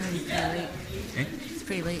 Okay? It's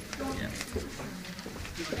pretty late. Yeah.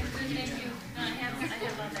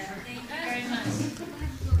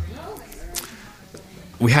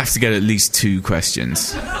 We have to get at least 2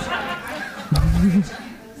 questions. I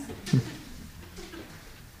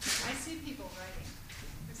see people writing.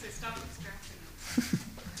 I say stop distracting.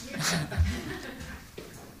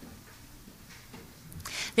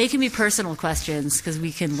 They can be personal questions because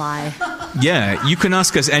we can lie. Yeah, you can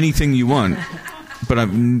ask us anything you want, but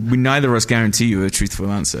we neither of us guarantee you a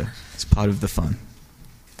truthful answer. It's part of the fun.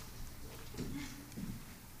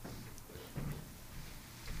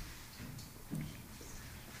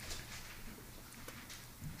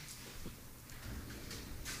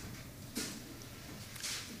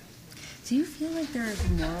 Do you feel like there's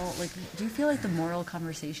moral, do you feel like the moral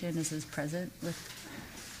conversation is as present with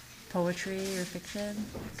poetry or fiction?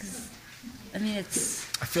 Because, I mean, it's...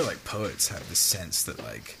 I feel like poets have the sense that,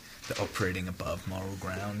 like, they're operating above moral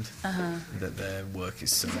ground, that their work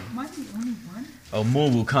is so... Am I the only one? Oh, more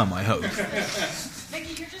will come, I hope.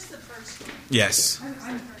 Vicky, you're just the first one. Yes, I'm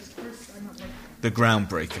first. I'm not like the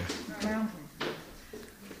groundbreaker. groundbreaking.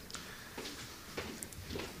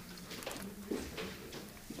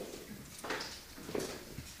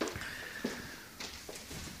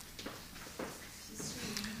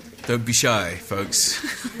 Don't be shy, folks.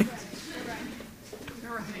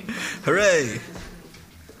 Hooray!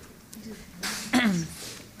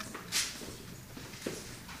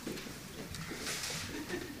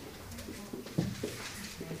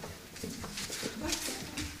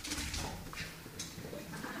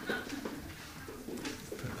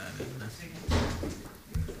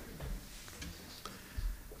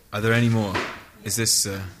 Are there any more? Is this...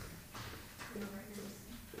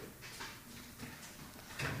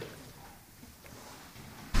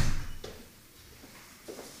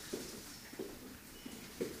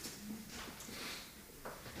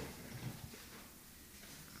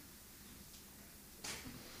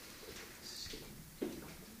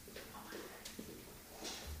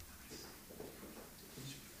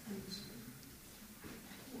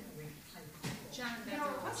 John, no,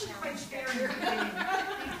 it wasn't quite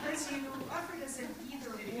fair.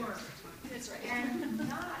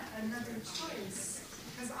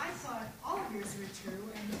 because I thought all of yours were true,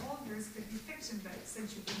 and all of yours could be fiction, but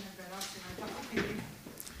since you didn't have that option, I thought, okay, they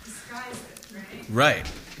disguise it, right?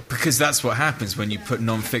 Right. Because that's what happens when you put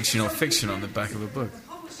non-fiction or fiction on the back of a book. The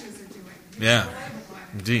publishers are doing. Yeah.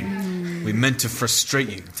 Indeed. We meant to frustrate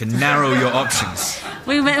you, to narrow your options.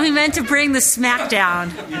 We meant to bring the smack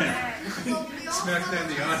down. Smack down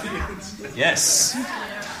the audience. Yes.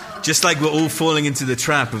 Just like we're all falling into the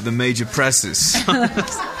trap of the major presses.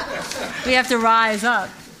 We have to rise up.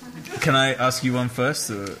 Can I ask you one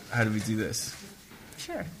first, or how do we do this?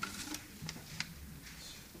 Sure.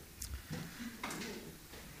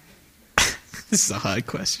 This is a hard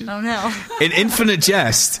question. Oh, no. In Infinite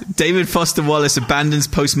Jest, David Foster Wallace abandons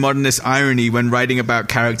postmodernist irony when writing about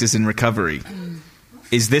characters in recovery.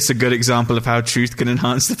 Is this a good example of how truth can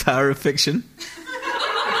enhance the power of fiction?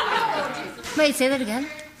 Wait, say that again.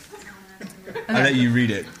 I'll let you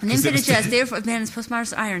read it. In Infinite Jest, David abandons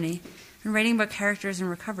postmodernist irony when writing about characters in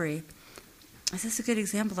recovery. Is this a good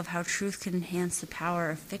example of how truth can enhance the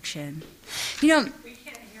power of fiction? You know...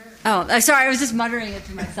 Oh, sorry, I was just muttering it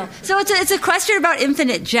to myself. So it's a question about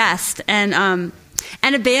Infinite Jest and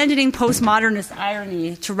abandoning postmodernist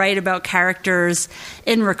irony to write about characters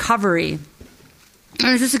in recovery.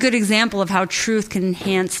 And is this a good example of how truth can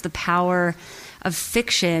enhance the power of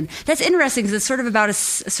fiction? That's interesting because it's sort of about a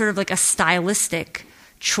sort of like a stylistic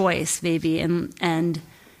choice, maybe, and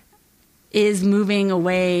is moving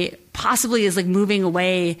away, possibly is like moving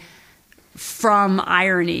away from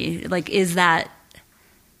irony. Like, is that...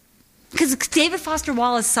 Because David Foster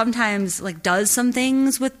Wallace sometimes like does some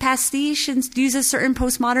things with pastiche and uses certain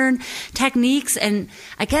postmodern techniques, and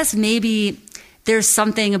I guess maybe there's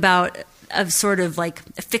something about of sort of like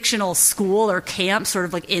a fictional school or camp sort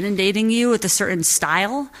of like inundating you with a certain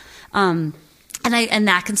style, and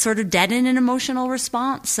that can sort of deaden an emotional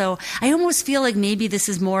response. So I almost feel like maybe this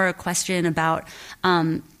is more a question about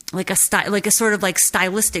like a sort of like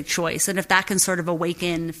stylistic choice, and if that can sort of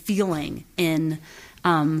awaken feeling in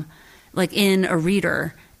like in a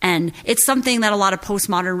reader. And it's something that a lot of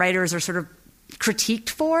postmodern writers are sort of critiqued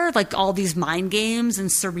for, like all these mind games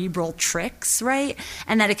and cerebral tricks, right?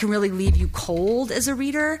 And that it can really leave you cold as a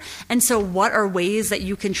reader. And so what are ways that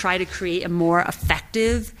you can try to create a more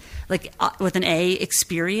effective, like with an A,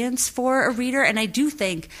 experience for a reader? And I do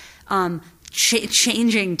think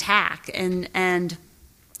changing tack and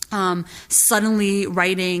suddenly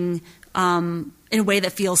writing in a way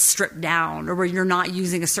that feels stripped down, or where you're not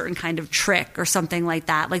using a certain kind of trick or something like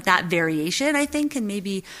that variation, I think, can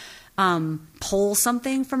maybe pull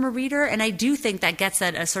something from a reader. And I do think that gets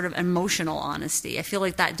at a sort of emotional honesty. I feel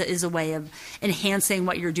like that is a way of enhancing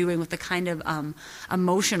what you're doing with the kind of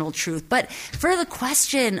emotional truth. But for the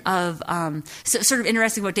question of sort of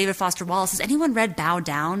interesting about David Foster Wallace, has anyone read Bow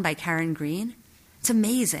Down by Karen Green? It's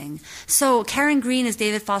amazing. So Karen Green is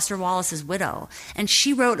David Foster Wallace's widow, and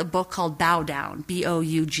she wrote a book called Bow Down,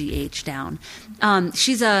 B-O-U-G-H, down.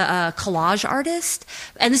 She's a collage artist,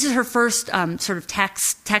 and this is her first sort of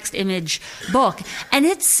text image book, and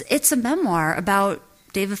it's a memoir about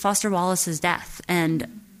David Foster Wallace's death,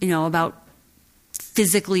 and about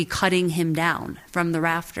physically cutting him down from the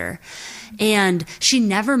rafter. And she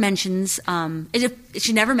never mentions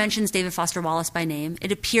David Foster Wallace by name. It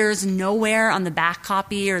appears nowhere on the back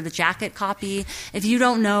copy or the jacket copy. If you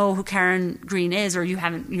don't know who Karen Green is, or you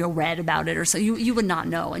haven't read about it, or so, you would not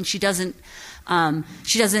know. And she doesn't want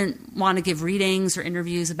to give readings or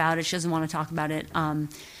interviews about it. She doesn't want to talk about it.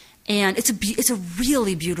 And it's a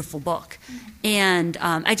really beautiful book, and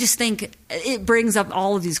I just think it brings up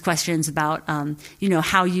all of these questions about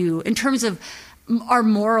how you, in terms of our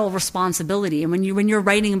moral responsibility, and when you're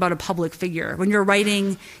writing about a public figure, when you're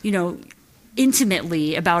writing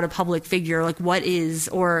intimately about a public figure, like what is,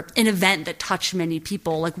 or an event that touched many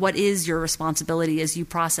people, like what is your responsibility as you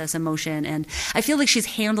process emotion? And I feel like she's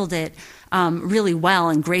handled it really well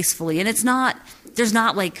and gracefully, and there's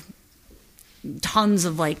not like tons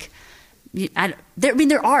of like,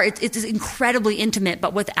 there are. It's incredibly intimate,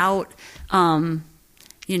 but without,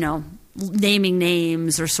 naming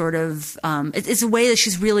names or sort of. It's a way that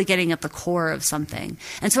she's really getting at the core of something.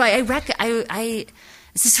 And so I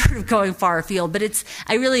this is sort of going far afield, but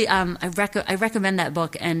I recommend that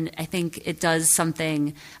book, and I think it does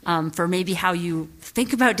something for maybe how you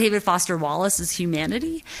think about David Foster Wallace's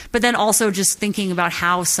humanity, but then also just thinking about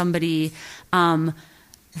how somebody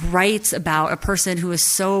writes about a person who is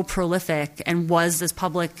so prolific and was this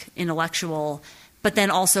public intellectual, but then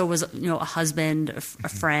also was a husband, a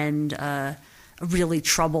friend, a really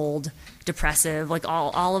troubled, depressive, like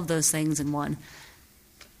all of those things in one.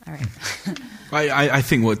 All right. I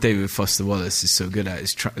think what David Foster Wallace is so good at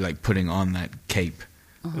is like putting on that cape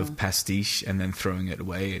of pastiche and then throwing it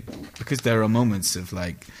away, because there are moments of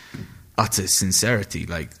like utter sincerity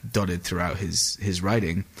like dotted throughout his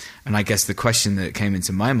writing. And I guess the question that came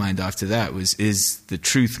into my mind after that was, is the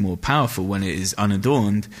truth more powerful when it is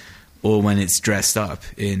unadorned or when it's dressed up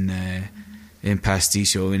in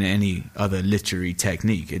pastiche or in any other literary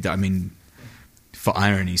technique? I mean, for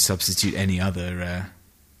irony, substitute any other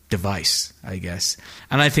device, I guess.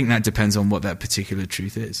 And I think that depends on what that particular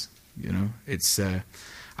truth is. You know, it's.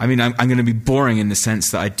 I mean, I'm going to be boring in the sense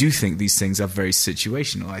that I do think these things are very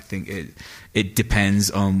situational. I think it depends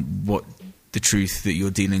on what the truth that you're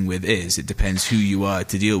dealing with is. It depends who you are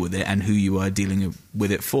to deal with it and who you are dealing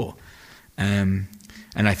with it for. And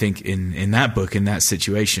I think in that book, in that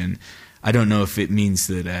situation, I don't know if it means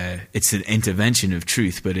that it's an intervention of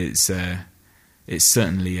truth, but it's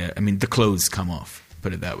certainly. I mean, the clothes come off.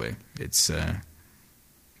 Put it that way. It's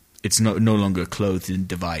no longer clothed in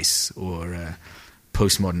device or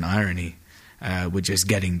postmodern irony. We're just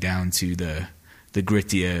getting down to the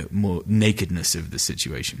grittier, more nakedness of the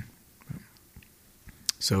situation.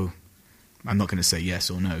 So I'm not going to say yes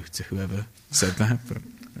or no to whoever said that. But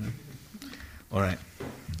all right.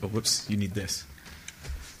 Oh, whoops! You need this.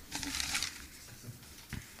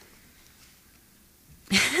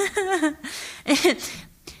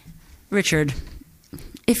 Richard,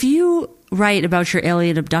 if you write about your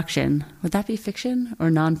alien abduction, would that be fiction or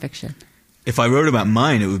nonfiction? If I wrote about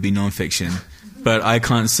mine, it would be nonfiction, but I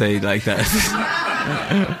can't say like that.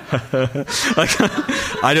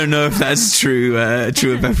 I don't know if that's true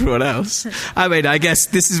of everyone else. I mean, I guess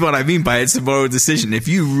this is what I mean by it's a moral decision. If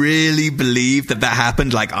you really believe that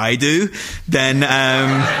happened like I do, then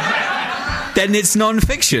it's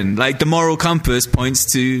nonfiction. Like the moral compass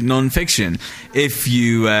points to nonfiction. If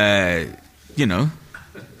you, if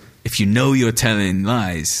you know you're telling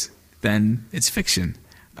lies, then it's fiction.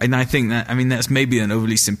 And I think that's maybe an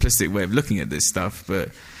overly simplistic way of looking at this stuff, but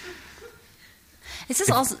it's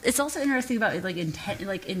also interesting about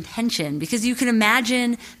intention, because you can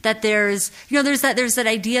imagine that there's that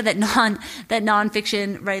idea that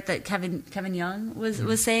nonfiction, right, that Kevin Young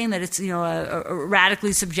was saying, that it's a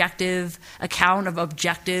radically subjective account of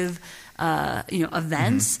objective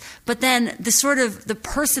events. Mm-hmm. But then the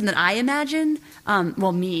person that I imagine,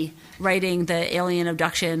 me writing the alien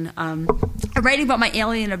abduction, writing about my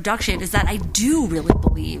alien abduction, is that I do really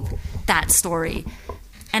believe that story,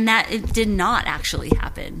 and that it did not actually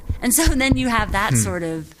happen. And so then you have that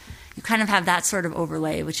you kind of have that sort of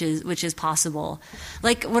overlay, which is possible.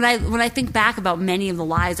 Like when I think back about many of the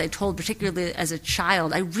lies I told, particularly as a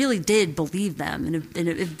child, I really did believe them, and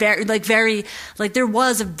there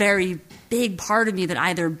was a very big part of me that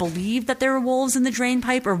either believed that there were wolves in the drain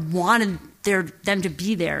pipe or wanted them to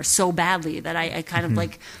be there so badly that I kind of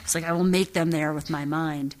was like, I will make them there with my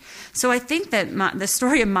mind. So I think that the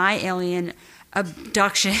story of my alien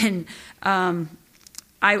abduction, I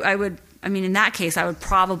would. I mean, in that case, I would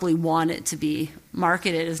probably want it to be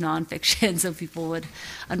marketed as nonfiction so people would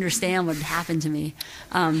understand what had happened to me.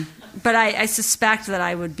 But I suspect that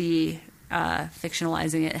I would be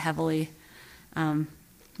fictionalizing it heavily.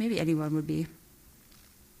 Maybe anyone would be.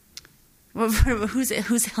 Who's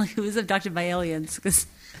abducted by aliens? Because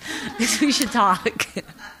we should talk. I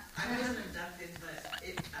wasn't abducted, but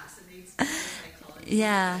it fascinates me. Psychology.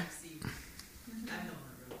 Yeah. I'm the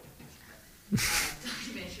one that wrote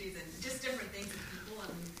documentaries and just different things of people,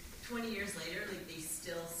 and 20 years later, they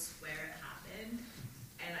still swear it happened,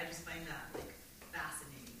 and I just find that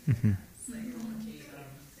fascinating. Psychology.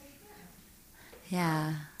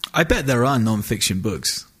 Yeah. I bet there are non-fiction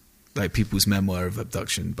books, like people's memoir of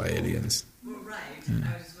abduction by aliens. Well, right. Yeah.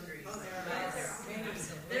 I was just wondering.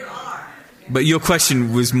 There are. But your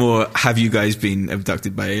question was more, have you guys been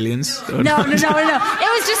abducted by aliens? No. It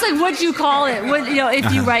was just like, what'd you call it?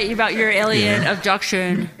 If you write about your alien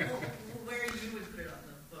abduction. Where you would put it on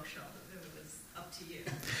the bookshelf if it was up to you.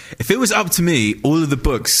 If it was up to me, all of the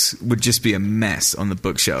books would just be a mess on the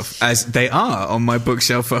bookshelf, as they are on my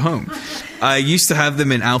bookshelf at home. I used to have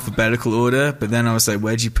them in alphabetical order, but then I was like,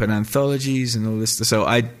 where'd you put anthologies and all this stuff? So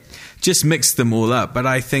I just mixed them all up. But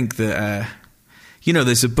I think that,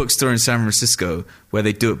 there's a bookstore in San Francisco where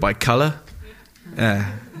they do it by color.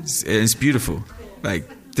 It's beautiful. Like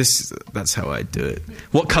this, that's how I do it.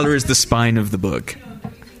 What color is the spine of the book?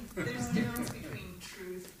 There's a difference between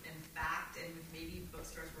truth and fact, and maybe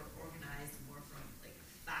bookstores were organized more from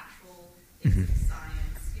factual into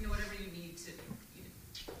science. Whatever you need to. You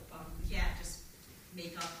can't just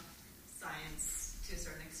make up science to a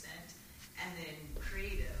certain extent, and then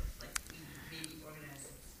creative, we maybe organize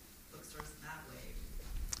bookstores in that way.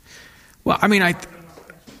 Well, I mean,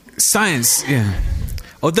 science, yeah.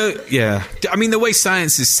 Although, yeah, I mean, the way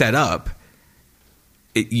science is set up,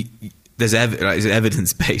 there's it's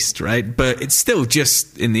evidence-based, right? But it's still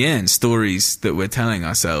just, in the end, stories that we're telling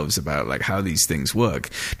ourselves about like how these things work.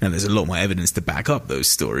 Now, there's a lot more evidence to back up those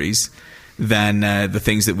stories than the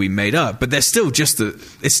things that we made up, but they're still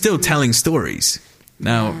it's still telling stories.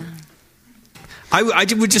 Now, I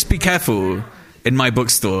would just be careful in my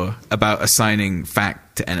bookstore about assigning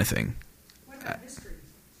fact to anything. What about history?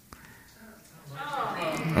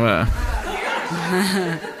 Well,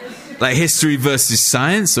 like history versus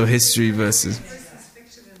science, or history versus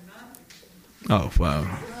Fiction and nonfiction. Oh, wow.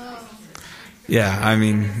 Yeah, I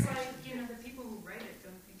mean, It's like, the people who write it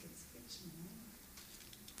don't think it's fiction.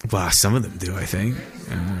 well, some of them do, I think.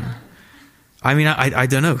 I mean, I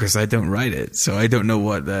don't know, because I don't write it, so I don't know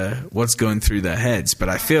what's going through their heads. But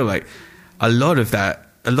I feel like a lot of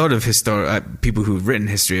people who've written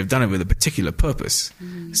history have done it with a particular purpose.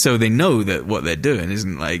 So they know that what they're doing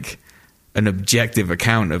isn't like an objective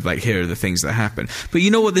account of like, here are the things that happen. But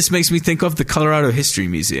you know what this makes me think of? The Colorado History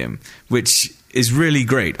Museum, which is really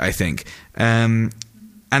great, I think. And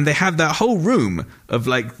they have that whole room of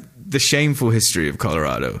like the shameful history of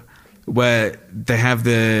Colorado, where they have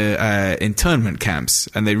the internment camps,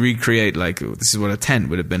 and they recreate like, this is what a tent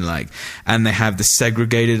would have been like. And they have the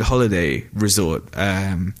segregated holiday resort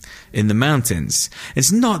in the mountains.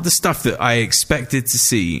 It's not the stuff that I expected to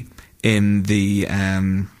see in the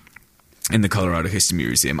Colorado History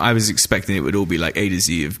Museum. I was expecting it would all be like A to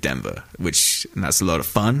Z of Denver, and that's a lot of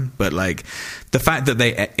fun. But like the fact that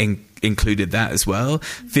they included that as well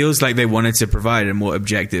feels like they wanted to provide a more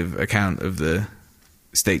objective account of the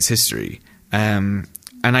state's history. And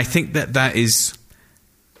I think that is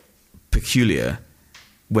peculiar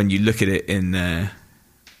when you look at it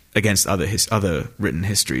against other written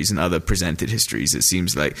histories and other presented histories. It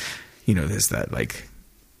seems like, there's that like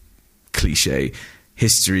cliche,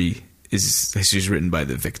 history is written by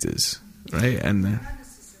the victors, right? And Not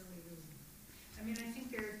necessarily really. I mean, I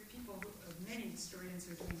think there are people, many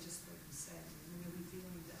historians are doing just what you said, and really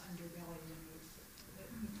feeling the underbelly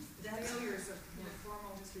and the failures of more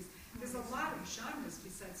formal histories. There's a lot of genres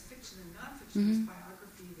besides fiction and nonfiction. There's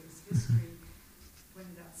biography, there's history,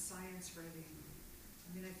 when that's science writing.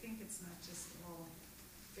 I mean, I think it's not just all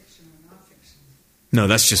fiction or nonfiction. no,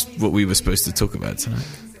 that's just what we were supposed to talk about tonight.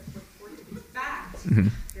 Things that purport to be fact,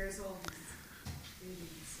 there's all these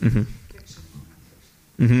readings, fiction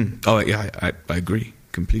and nonfiction. Oh, yeah, I agree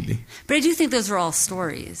completely. But I do think those are all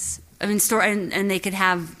stories. I mean, and they could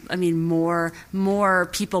have, more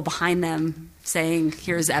people behind them saying,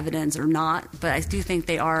 here's evidence or not. But I do think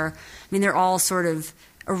they are, they're all sort of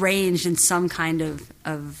arranged in some kind of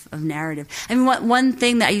narrative. I mean, one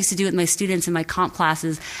thing that I used to do with my students in my comp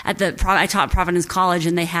classes I taught Providence College,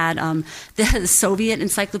 and they had the Soviet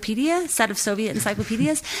encyclopedia, set of Soviet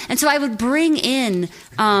encyclopedias, and so I would bring in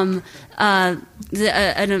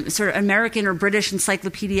sort of American or British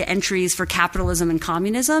encyclopedia entries for capitalism and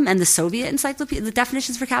communism, and the Soviet encyclopedia, the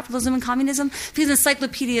definitions for capitalism and communism, because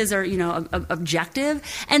encyclopedias are, objective,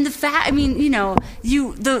 and the fact,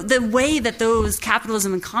 the way that those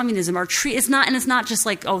capitalism and communism are treated, it's not just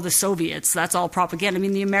like, oh, the Soviets, that's all propaganda.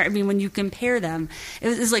 When you compare them,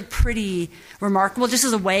 it was like pretty remarkable, just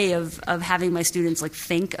as a way of having my students like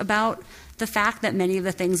think about the fact that many of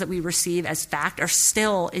the things that we receive as fact are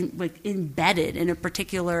still embedded in a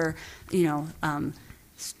particular,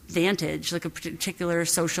 vantage, like a particular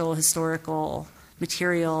social, historical,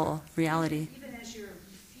 material reality. Even as you're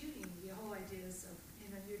refuting the whole ideas of,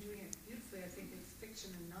 you're doing it beautifully, I think it's fiction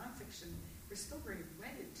and nonfiction, we're still very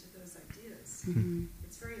wedded to those ideas.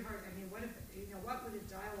 It's very hard. I mean, what would a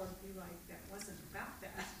dialogue be like that wasn't about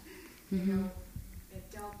that? That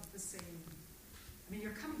dealt with the same. I mean,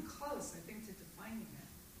 you're coming close, I think, to defining it.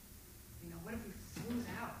 What if we threw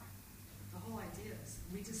out the whole ideas?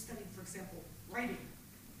 We just studied, for example, writing.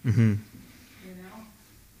 And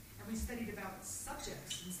we studied about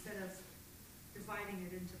subjects instead of dividing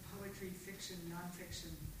it into poetry, fiction,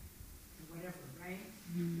 nonfiction, and whatever, right?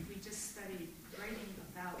 If we just studied writing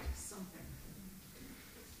about something,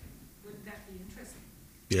 wouldn't that be interesting?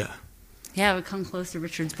 Yeah. Yeah, it would come close to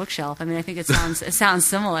Richard's bookshelf. I think it sounds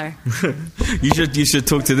similar. You should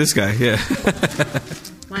talk to this guy. Yeah.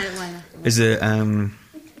 Why not? Is it? I don't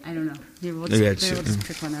know. Maybe we'll just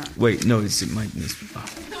pick one out. Wait, no, it might.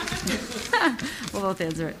 We'll both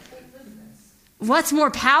answer it. What's more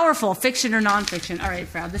powerful, fiction or nonfiction? All right,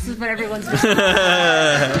 Frau, this is what everyone's doing. Come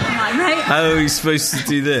on, right? How are we supposed to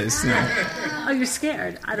do this? No. Oh, you're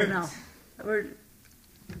scared. I don't know.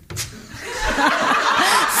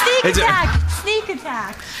 Sneak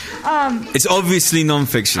attack. It's obviously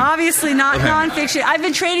nonfiction. Obviously not nonfiction. I've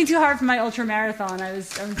been training too hard for my ultra marathon. I'm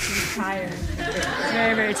too tired.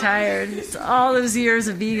 Very, very tired. All those years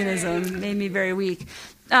of veganism made me very weak.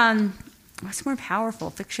 What's more powerful,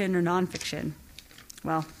 fiction or nonfiction?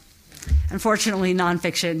 Well, unfortunately,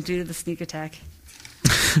 nonfiction due to the sneak attack.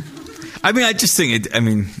 I mean, I just think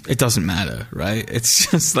it doesn't matter, right? It's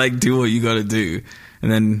just like, do what you got to do,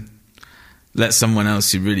 and then let someone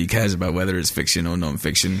else who really cares about whether it's fiction or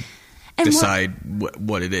nonfiction decide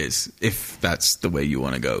what it is, if that's the way you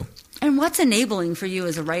want to go. And what's enabling for you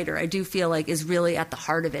as a writer, I do feel like, is really at the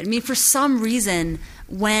heart of it. I mean, for some reason,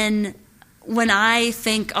 when I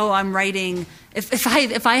think, oh, I'm writing, if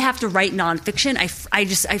I have to write nonfiction, I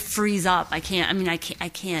freeze up. I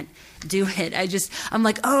can't do it. I'm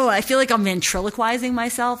like, oh, I feel like I'm ventriloquizing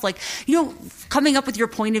myself. Like, coming up with your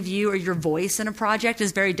point of view or your voice in a project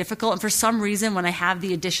is very difficult. And for some reason, when I have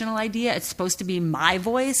the additional idea, it's supposed to be my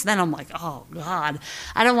voice. Then I'm like, oh God,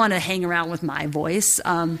 I don't want to hang around with my voice.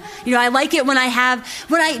 I like it when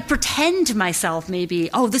I pretend to myself, maybe,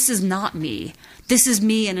 oh, this is not me. This is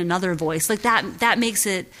me in another voice. Like that makes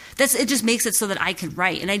it, it just makes it so that I can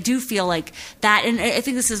write. And I do feel like that, and I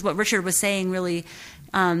think this is what Richard was saying really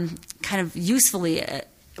kind of usefully,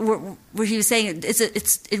 where he was saying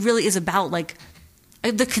it really is about like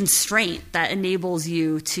the constraint that enables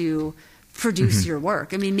you to produce your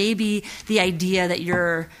work. I mean, maybe the idea that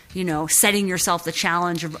you're, setting yourself the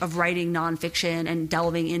challenge of writing nonfiction and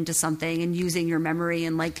delving into something and using your memory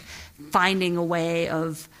and like finding a way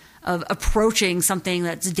of approaching something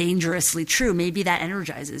that's dangerously true, maybe that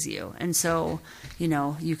energizes you. And so,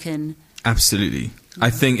 you can... Absolutely.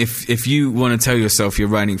 I think if you want to tell yourself you're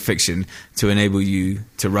writing fiction to enable you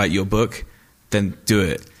to write your book, then do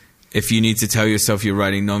it. If you need to tell yourself you're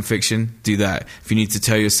writing nonfiction, do that. If you need to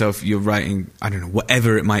tell yourself you're writing, I don't know,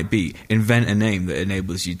 whatever it might be, invent a name that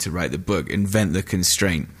enables you to write the book. Invent the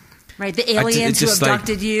constraint. Right, the aliens who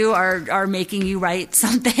abducted you are making you write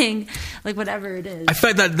something, like whatever it is. I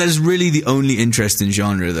find that that's really the only interest in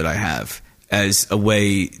genre that I have as a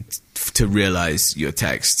way to realize your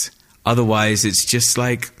text. Otherwise, it's just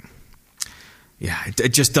like,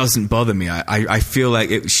 it just doesn't bother me. I feel like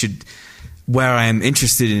it should, where I am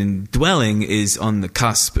interested in dwelling is on the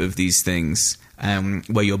cusp of these things,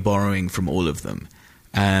 where you're borrowing from all of them.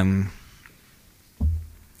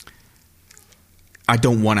 I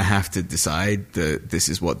don't want to have to decide that this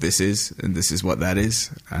is what this is and this is what that is.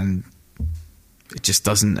 And it just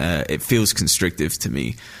doesn't, it feels constrictive to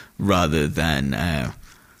me rather than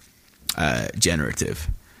generative.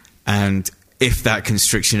 And if that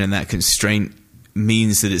constriction and that constraint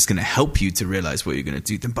means that it's going to help you to realize what you're going to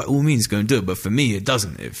do, then by all means go and do it. But for me, it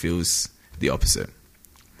doesn't. It feels the opposite.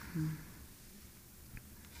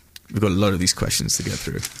 We've got a lot of these questions to get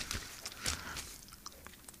through.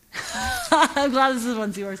 I'm glad this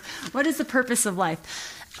one's yours. What is the purpose of life?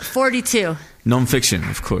 42. Nonfiction,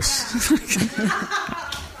 of course.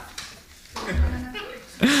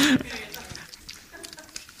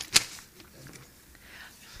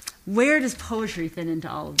 Where does poetry fit into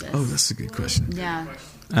all of this? Oh, that's a good question. Yeah.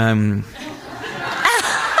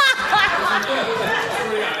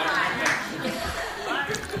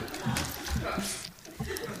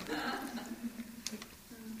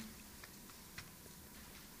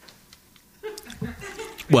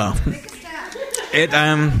 Well,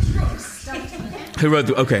 who wrote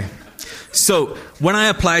okay. So when I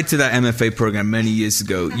applied to that MFA program many years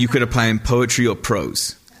ago, you could apply in poetry or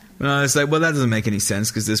prose. And I was like, well, that doesn't make any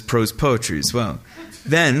sense because there's prose poetry as well.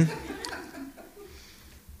 Then,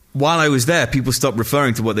 while I was there, people stopped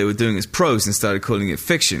referring to what they were doing as prose and started calling it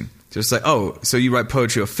fiction. So it's like, oh, so you write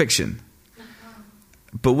poetry or fiction?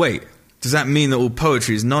 But wait, does that mean that all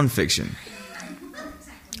poetry is nonfiction?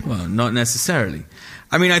 Well, not necessarily.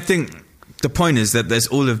 I mean, I think the point is that there's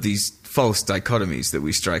all of these false dichotomies that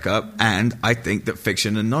we strike up, and I think that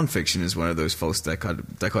fiction and nonfiction is one of those false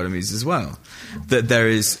dichotomies as well. That there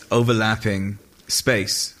is overlapping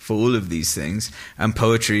space for all of these things, and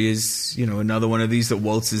poetry is, another one of these that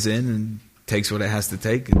waltzes in and takes what it has to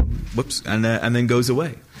take, and then goes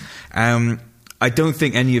away. I don't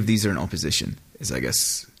think any of these are in opposition, is I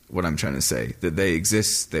guess what I'm trying to say. That they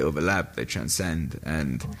exist, they overlap, they transcend,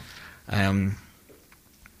 and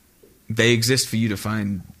they exist for you to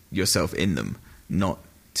find yourself in them, not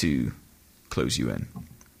to close you in.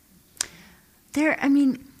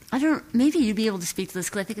 Maybe you'd be able to speak to this,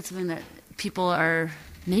 because I think it's something that people are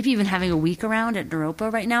maybe even having a week around at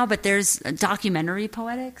Naropa right now, but there's documentary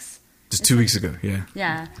poetics. Just 2 weeks ago, yeah.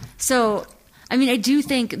 Yeah. So I mean, I do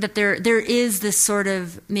think that there is this sort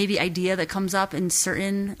of maybe idea that comes up in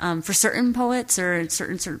certain for certain poets or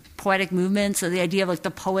certain sort of poetic movements. So the idea of like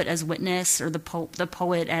the poet as witness or the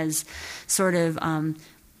poet as sort of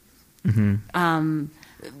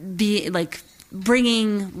be like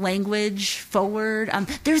bringing language forward.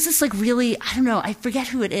 There's this like really, I don't know, I forget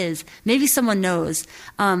who it is. Maybe someone knows.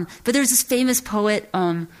 But there's this famous poet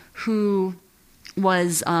who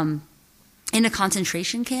was in a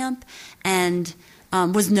concentration camp and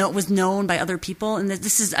was known by other people. And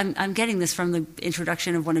this is I'm getting this from the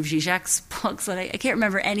introduction of one of Zizek's books. That I can't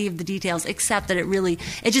remember any of the details except that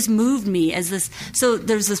it just moved me as this. So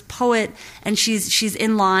there's this poet and she's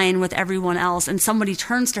in line with everyone else, and somebody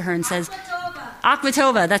turns to her and says,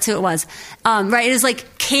 Akhmatova, that's who it was. Right, it is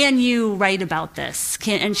like, can you write about this?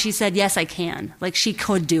 And she said, yes, I can. Like, she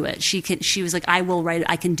could do it. She was like, I will write.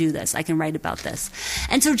 I can do this. I can write about this.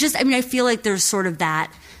 And so I feel like there's sort of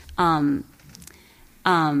that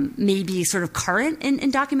maybe sort of current in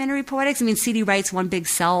documentary poetics. I mean, C.D. Wright's One Big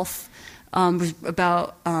Self was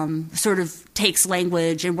about sort of takes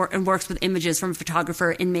language and works with images from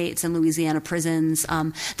photographer inmates in Louisiana prisons.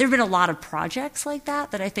 There have been a lot of projects like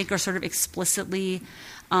that I think are sort of explicitly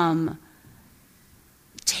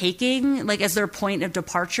taking, like as their point of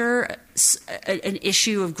departure, an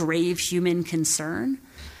issue of grave human concern.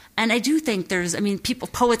 And I do think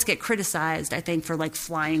poets get criticized, I think, for like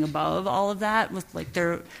flying above all of that with like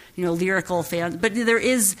their, lyrical fans. But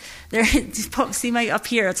see my up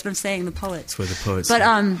here, that's what I'm saying, the poets. That's where the poets. But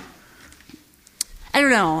I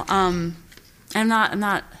don't know. I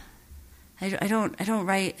don't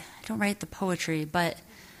write the poetry, but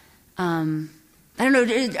I don't know.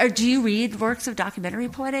 Do you read works of documentary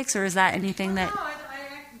poetics, or is that anything that? No, I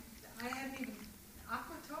hadn't even.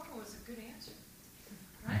 Akhmatova was a good answer.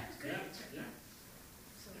 Right? It was a good answer. Yeah.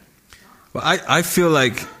 Well, I feel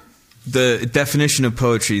like the definition of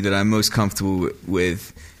poetry that I'm most comfortable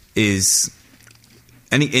with is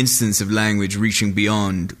any instance of language reaching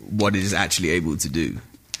beyond what it is actually able to do.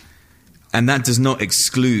 And that does not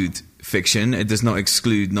exclude fiction. It does not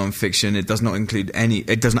exclude nonfiction. It does not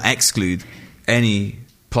exclude any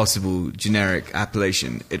possible generic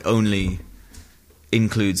appellation. It only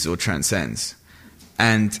includes or transcends.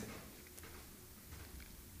 And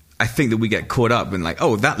I think that we get caught up in like,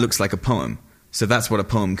 oh, that looks like a poem, so that's what a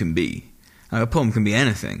poem can be. Like, a poem can be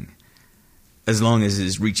anything as long as it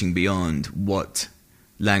is reaching beyond what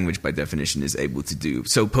language by definition is able to do.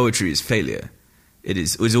 So poetry is failure. It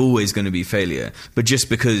is always going to be failure. But just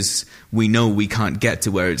because we know we can't get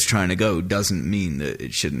to where it's trying to go doesn't mean that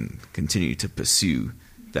it shouldn't continue to pursue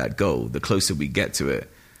that goal. The closer we get to it,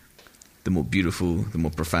 the more beautiful, the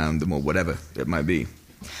more profound, the more whatever it might be.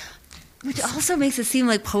 Which also makes it seem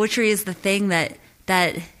like poetry is the thing that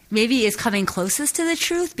maybe is coming closest to the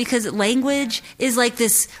truth, because language is like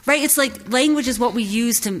this, right? It's like language is what we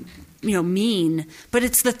use to mean, but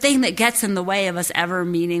it's the thing that gets in the way of us ever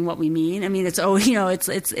meaning what we mean. I mean, it's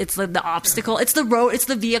it's like the obstacle, it's the road, it's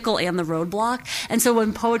the vehicle and the roadblock. And so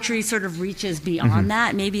when poetry sort of reaches beyond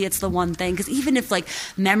that, maybe it's the one thing, because even if like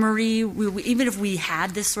memory, even if we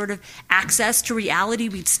had this sort of access to reality,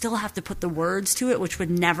 we'd still have to put the words to it, which would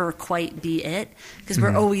never quite be it, because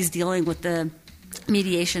we're always dealing with the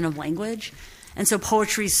mediation of language. And so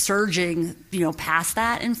poetry surging, past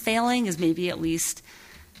that and failing is maybe at least,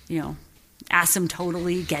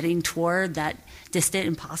 asymptotally getting toward that distant,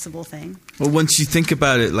 impossible thing. Well, once you think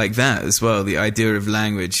about it like that as well, the idea of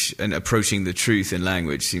language and approaching the truth in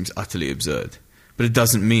language seems utterly absurd. But it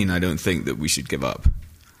doesn't mean I don't think that we should give up.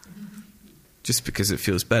 Just because it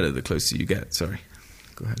feels better the closer you get. Sorry.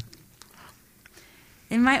 Go ahead.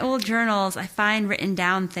 In my old journals, I find written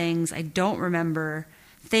down things I don't remember.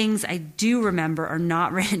 Things I do remember are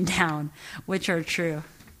not written down, which are true.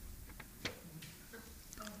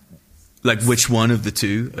 Like, which one of the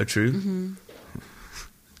two are true? Mm-hmm.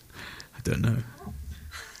 I don't know.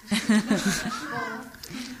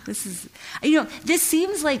 This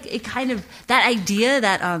seems like it kind of, that idea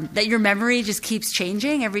that your memory just keeps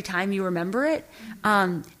changing every time you remember it.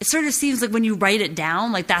 It sort of seems like when you write it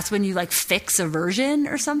down, like that's when you like fix a version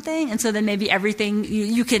or something. And so then maybe everything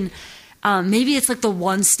you can, maybe it's like the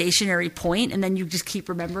one stationary point, and then you just keep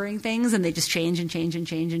remembering things, and they just change and change and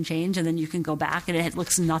change and change, and then you can go back, and it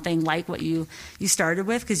looks nothing like what you started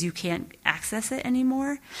with because you can't access it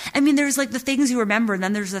anymore. I mean, there's like the things you remember, and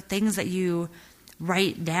then there's the things that you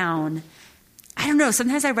write down. I don't know.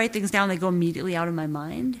 Sometimes I write things down, they go immediately out of my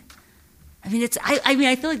mind. I mean,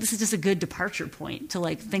 I feel like this is just a good departure point to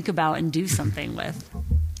like think about and do something with.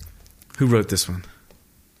 Who wrote this one?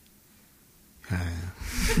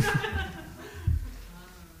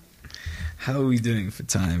 How are we doing for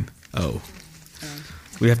time? Oh,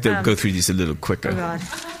 We have to go through these a little quicker. Oh, God.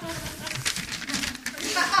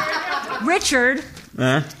 Richard,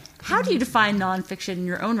 how do you define nonfiction in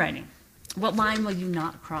your own writing? What line will you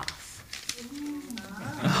not cross?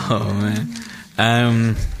 Oh,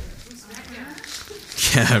 man.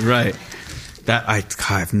 Yeah, right. That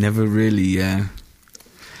I've never really...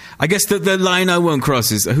 I guess the line I won't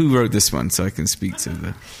cross is... Who wrote this one so I can speak to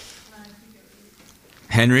the...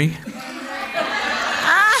 Henry?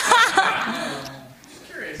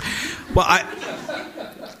 Well,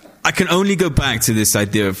 I can only go back to this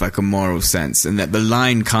idea of like a moral sense, and that the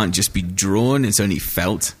line can't just be drawn, it's only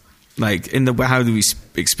felt. Like, how do we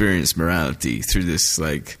experience morality? Through this,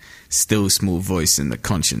 like, still small voice in the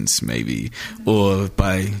conscience, maybe, or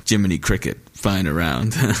by Jiminy Cricket flying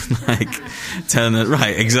around, like, telling it,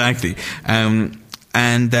 right, exactly.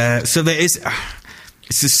 So there is...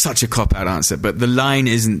 It's just such a cop-out answer, but the line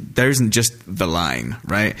there isn't just the line,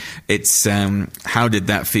 right? It's how did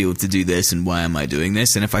that feel to do this, and why am I doing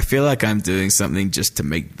this? And if I feel like I'm doing something just to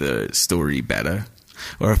make the story better,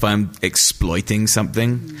 or if I'm exploiting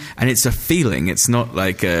something, and it's a feeling, it's not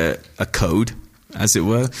like a code, as it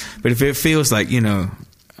were, but if it feels like,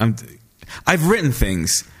 I've written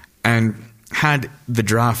things and had the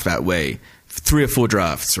draft that way, 3 or 4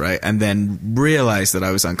 drafts, right? And then realized that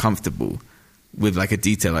I was uncomfortable with like a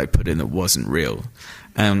detail I put in that wasn't real,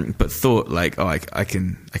 but thought like, I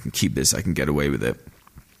can keep this, I can get away with it,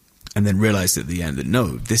 and then realized at the end that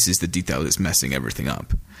no, this is the detail that's messing everything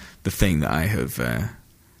up. The thing that I have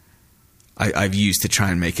I've used to try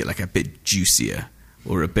and make it like a bit juicier,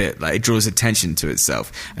 or a bit like it draws attention to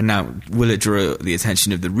itself. And now, will it draw the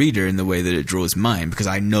attention of the reader in the way that it draws mine? Because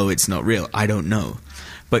I know it's not real. I don't know,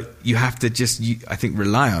 but you have to just I think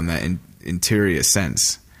rely on that interior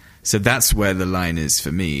sense. So that's where the line is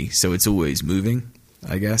for me. So it's always moving,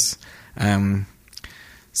 I guess.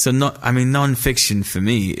 Non-fiction for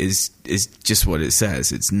me is just what it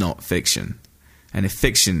says. It's not fiction. And if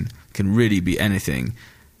fiction can really be anything,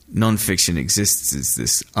 non-fiction exists as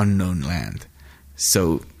this unknown land.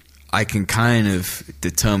 So I can kind of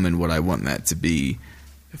determine what I want that to be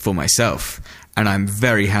for myself. And I'm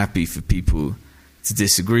very happy for people to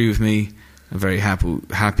disagree with me. I'm very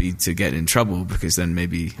happy to get in trouble, because then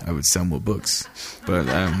maybe I would sell more books. But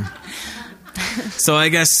so I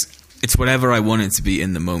guess it's whatever I want it to be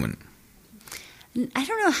in the moment. I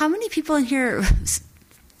don't know how many people in here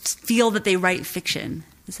feel that they write fiction.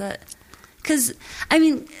 Is that because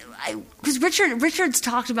Richard's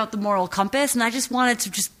talked about the moral compass, and I just wanted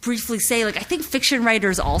to just briefly say, like, I think fiction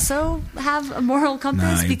writers also have a moral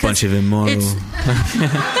compass. Because a bunch of immoral.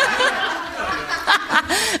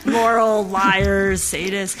 Moral liars,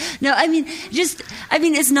 sadists. No,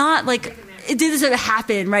 it's not like it doesn't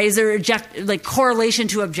happen, right? Is there correlation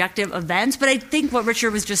to objective events? But I think what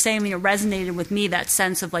Richard was just saying, it resonated with me, that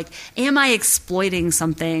sense of like, am I exploiting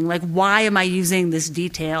something? Like, why am I using this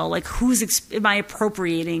detail? Like, am I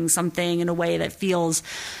appropriating something in a way that feels,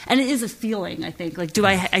 and it is a feeling, I think, like,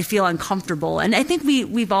 I feel uncomfortable? And I think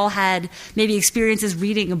we've all had maybe experiences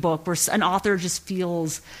reading a book where an author just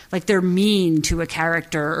feels like they're mean to a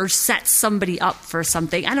character or sets somebody up for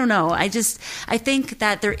something. I don't know. I think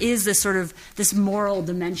that there is this sort of this moral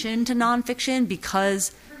dimension to nonfiction,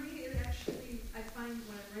 because for me, it actually, I find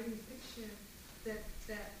when I'm writing fiction that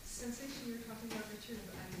sensation you're talking about, Richard,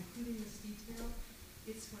 of I'm including this detail,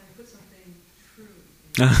 it's when I put something true.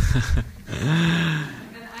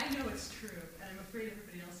 And I know it's true, and I'm afraid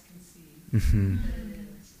everybody else can see that it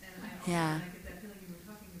is. And I also get that feeling you were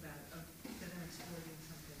talking about, that I'm exploiting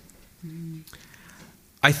something.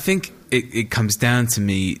 I think it comes down to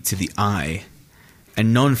the I.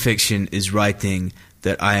 And non-fiction is writing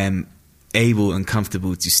that I am able and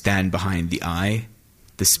comfortable to stand behind the I,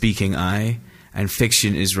 the speaking I. And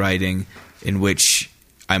fiction is writing in which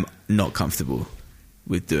I'm not comfortable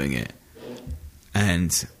with doing it.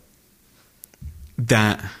 And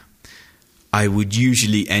that I would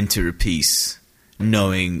usually enter a piece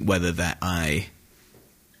knowing whether that I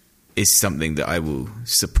is something that I will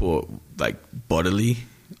support, like, bodily,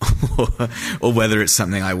 or whether it's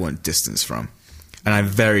something I want distance from. And I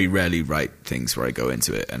very rarely write things where I go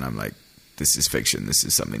into it and I'm like, this is fiction, this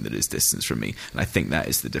is something that is distance from me. And I think that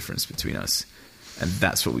is the difference between us. And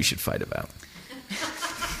that's what we should fight about.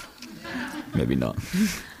 Maybe not.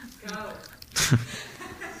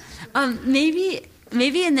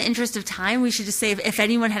 Maybe in the interest of time, we should just say if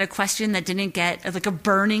anyone had a question that didn't get, like a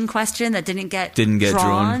burning question that didn't get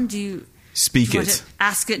drawn, do you speak it?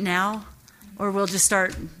 Ask it now, or we'll just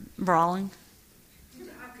start brawling.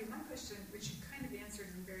 Okay, my question, which you kind of answered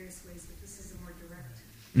in various ways, but this is a more direct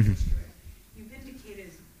approach to it. You've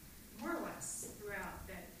indicated more or less throughout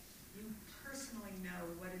that you personally know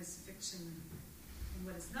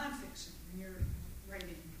as nonfiction when you're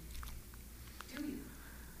writing? Do you?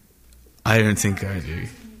 I don't think I do. You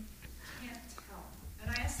can't tell.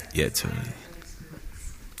 And I asked that Yeah, because I totally. had that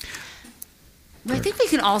experience. But I think we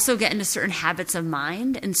can also get into certain habits of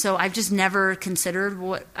mind, and so I've just never considered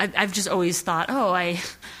what I've just always thought. Oh,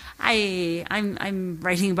 I'm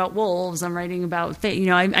writing about wolves. I'm writing about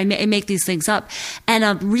I make these things up.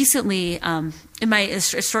 And recently, in my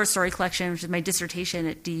short story collection, which is my dissertation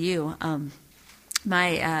at DU,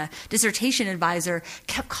 my dissertation advisor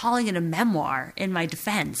kept calling it a memoir in my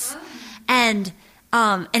defense, and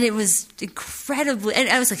it was incredibly. And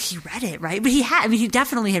I was like, he read it, right? But he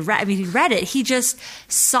definitely had read. He read it. He just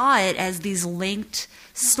saw it as these linked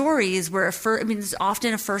stories where it's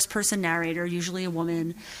often a first-person narrator, usually a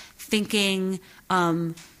woman, thinking.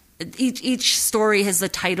 Each story has the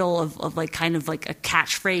title of like kind of like a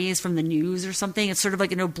catchphrase from the news or something. It's sort of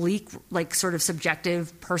like an oblique, like sort of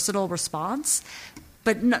subjective, personal response,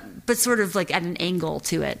 but sort of like at an angle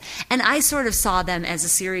to it. And I sort of saw them as a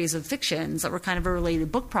series of fictions that were kind of a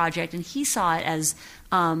related book project, and he saw it as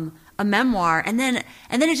a memoir. And then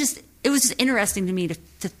it was just interesting to me to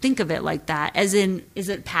think of it like that, as in, is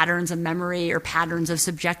it patterns of memory or patterns of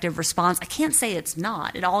subjective response? I can't say it's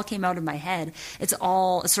not. It all came out of my head. It's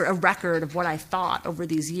all sort of a record of what I thought over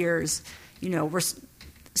these years.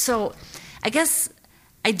 So I guess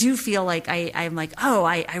I do feel like I'm like, oh,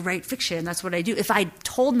 I write fiction. That's what I do. If I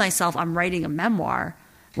told myself I'm writing a memoir,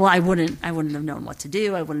 well, I wouldn't have known what to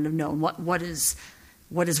do. I wouldn't have known what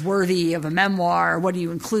is worthy of a memoir, what do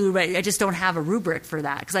you include? I just don't have a rubric for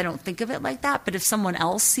that because I don't think of it like that. But if someone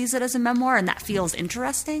else sees it as a memoir and that feels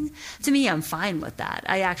interesting, to me, I'm fine with that.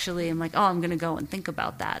 I actually am like, oh, I'm going to go and think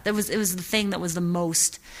about that. It was the thing that was the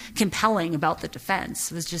most compelling about the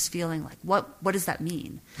defense, was just feeling like, what does that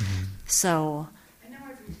mean? Mm-hmm. So I know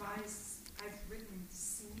I've written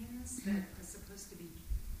scenes that are supposed to be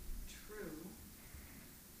true,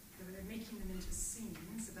 but I'm making them into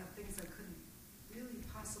scenes about things I couldn't really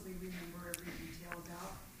possibly remember every detail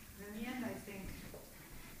about. And in the end, I think,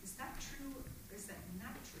 is that true or is that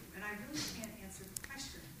not true? And I really can't answer the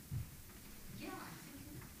question. Yeah, I think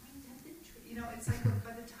it might have been true. It's like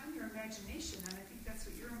by the time your imagination, and I think that's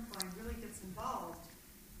what you're implying, really gets involved,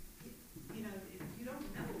 you don't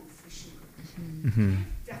know for sure. Mm-hmm.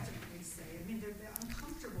 Definitely say. I mean, the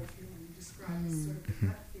uncomfortable feeling you describe as sort of a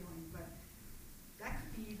gut feeling, but that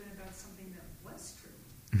could be even about something that was true.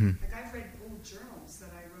 Mm-hmm. Like I've read old journals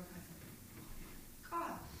that I wrote, and I thought, oh,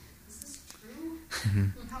 God, is this true?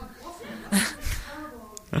 Mm-hmm. How awful, what a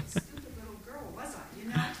terrible, stupid little girl was I,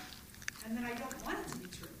 And then I don't want it to be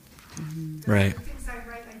true. Mm-hmm. Right. The things I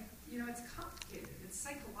write, it's complicated. It's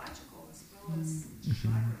psychological as well as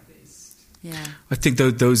genre-based. yeah. I think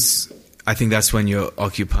I think that's when you're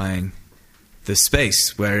occupying the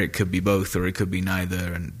space where it could be both or it could be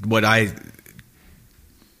neither. And what I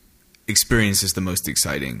experience is the most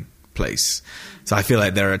exciting place. So I feel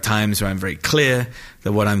like there are times where I'm very clear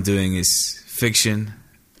that what I'm doing is fiction,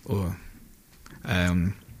 or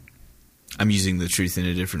I'm using the truth in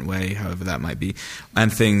a different way, however that might be,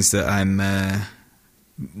 and things that I'm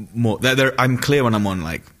I'm clear when I'm on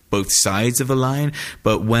like both sides of a line,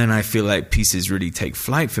 but when I feel like pieces really take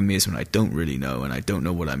flight for me is when I don't really know and I don't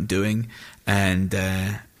know what I'm doing, and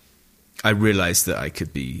I realize that I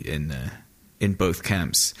could be in both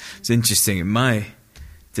camps. It's interesting, in my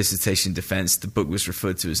dissertation defense, the book was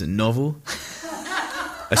referred to as a novel,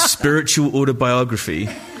 a spiritual autobiography,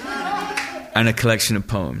 and a collection of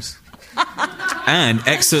poems. And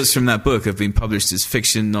excerpts from that book have been published as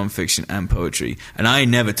fiction, non-fiction, and poetry. And I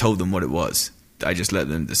never told them what it was. I just let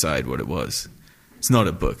them decide what it was. It's not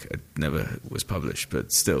a book. It never was published,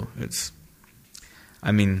 but still, it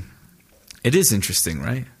is interesting,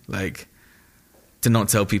 right? Like, to not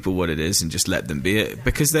tell people what it is and just let them be it,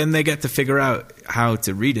 because then they get to figure out how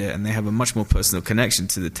to read it, and they have a much more personal connection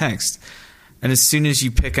to the text. And as soon as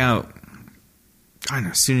you pick out,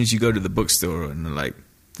 as soon as you go to the bookstore and they're like,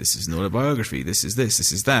 this is an autobiography, this is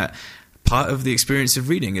that, part of the experience of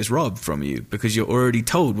reading is robbed from you because you're already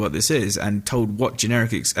told what this is and told what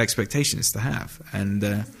generic expectations to have. And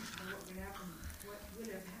What would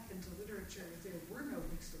have happened to literature if there were no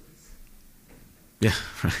bookstores? yeah,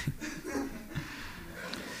 right.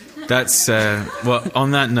 That's well.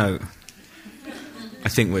 On that note, I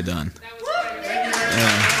think we're done.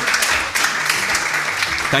 Yeah.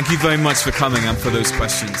 Thank you very much for coming and for those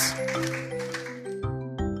questions.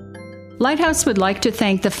 Lighthouse would like to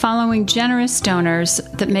thank the following generous donors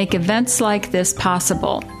that make events like this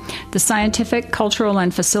possible: the Scientific, Cultural,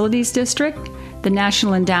 and Facilities District, the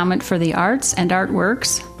National Endowment for the Arts and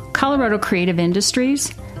Artworks, Colorado Creative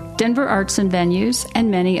Industries, Denver Arts and Venues,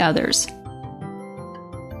 and many others.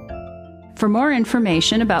 For more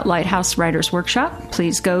information about Lighthouse Writers Workshop,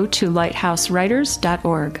 please go to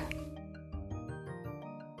lighthousewriters.org.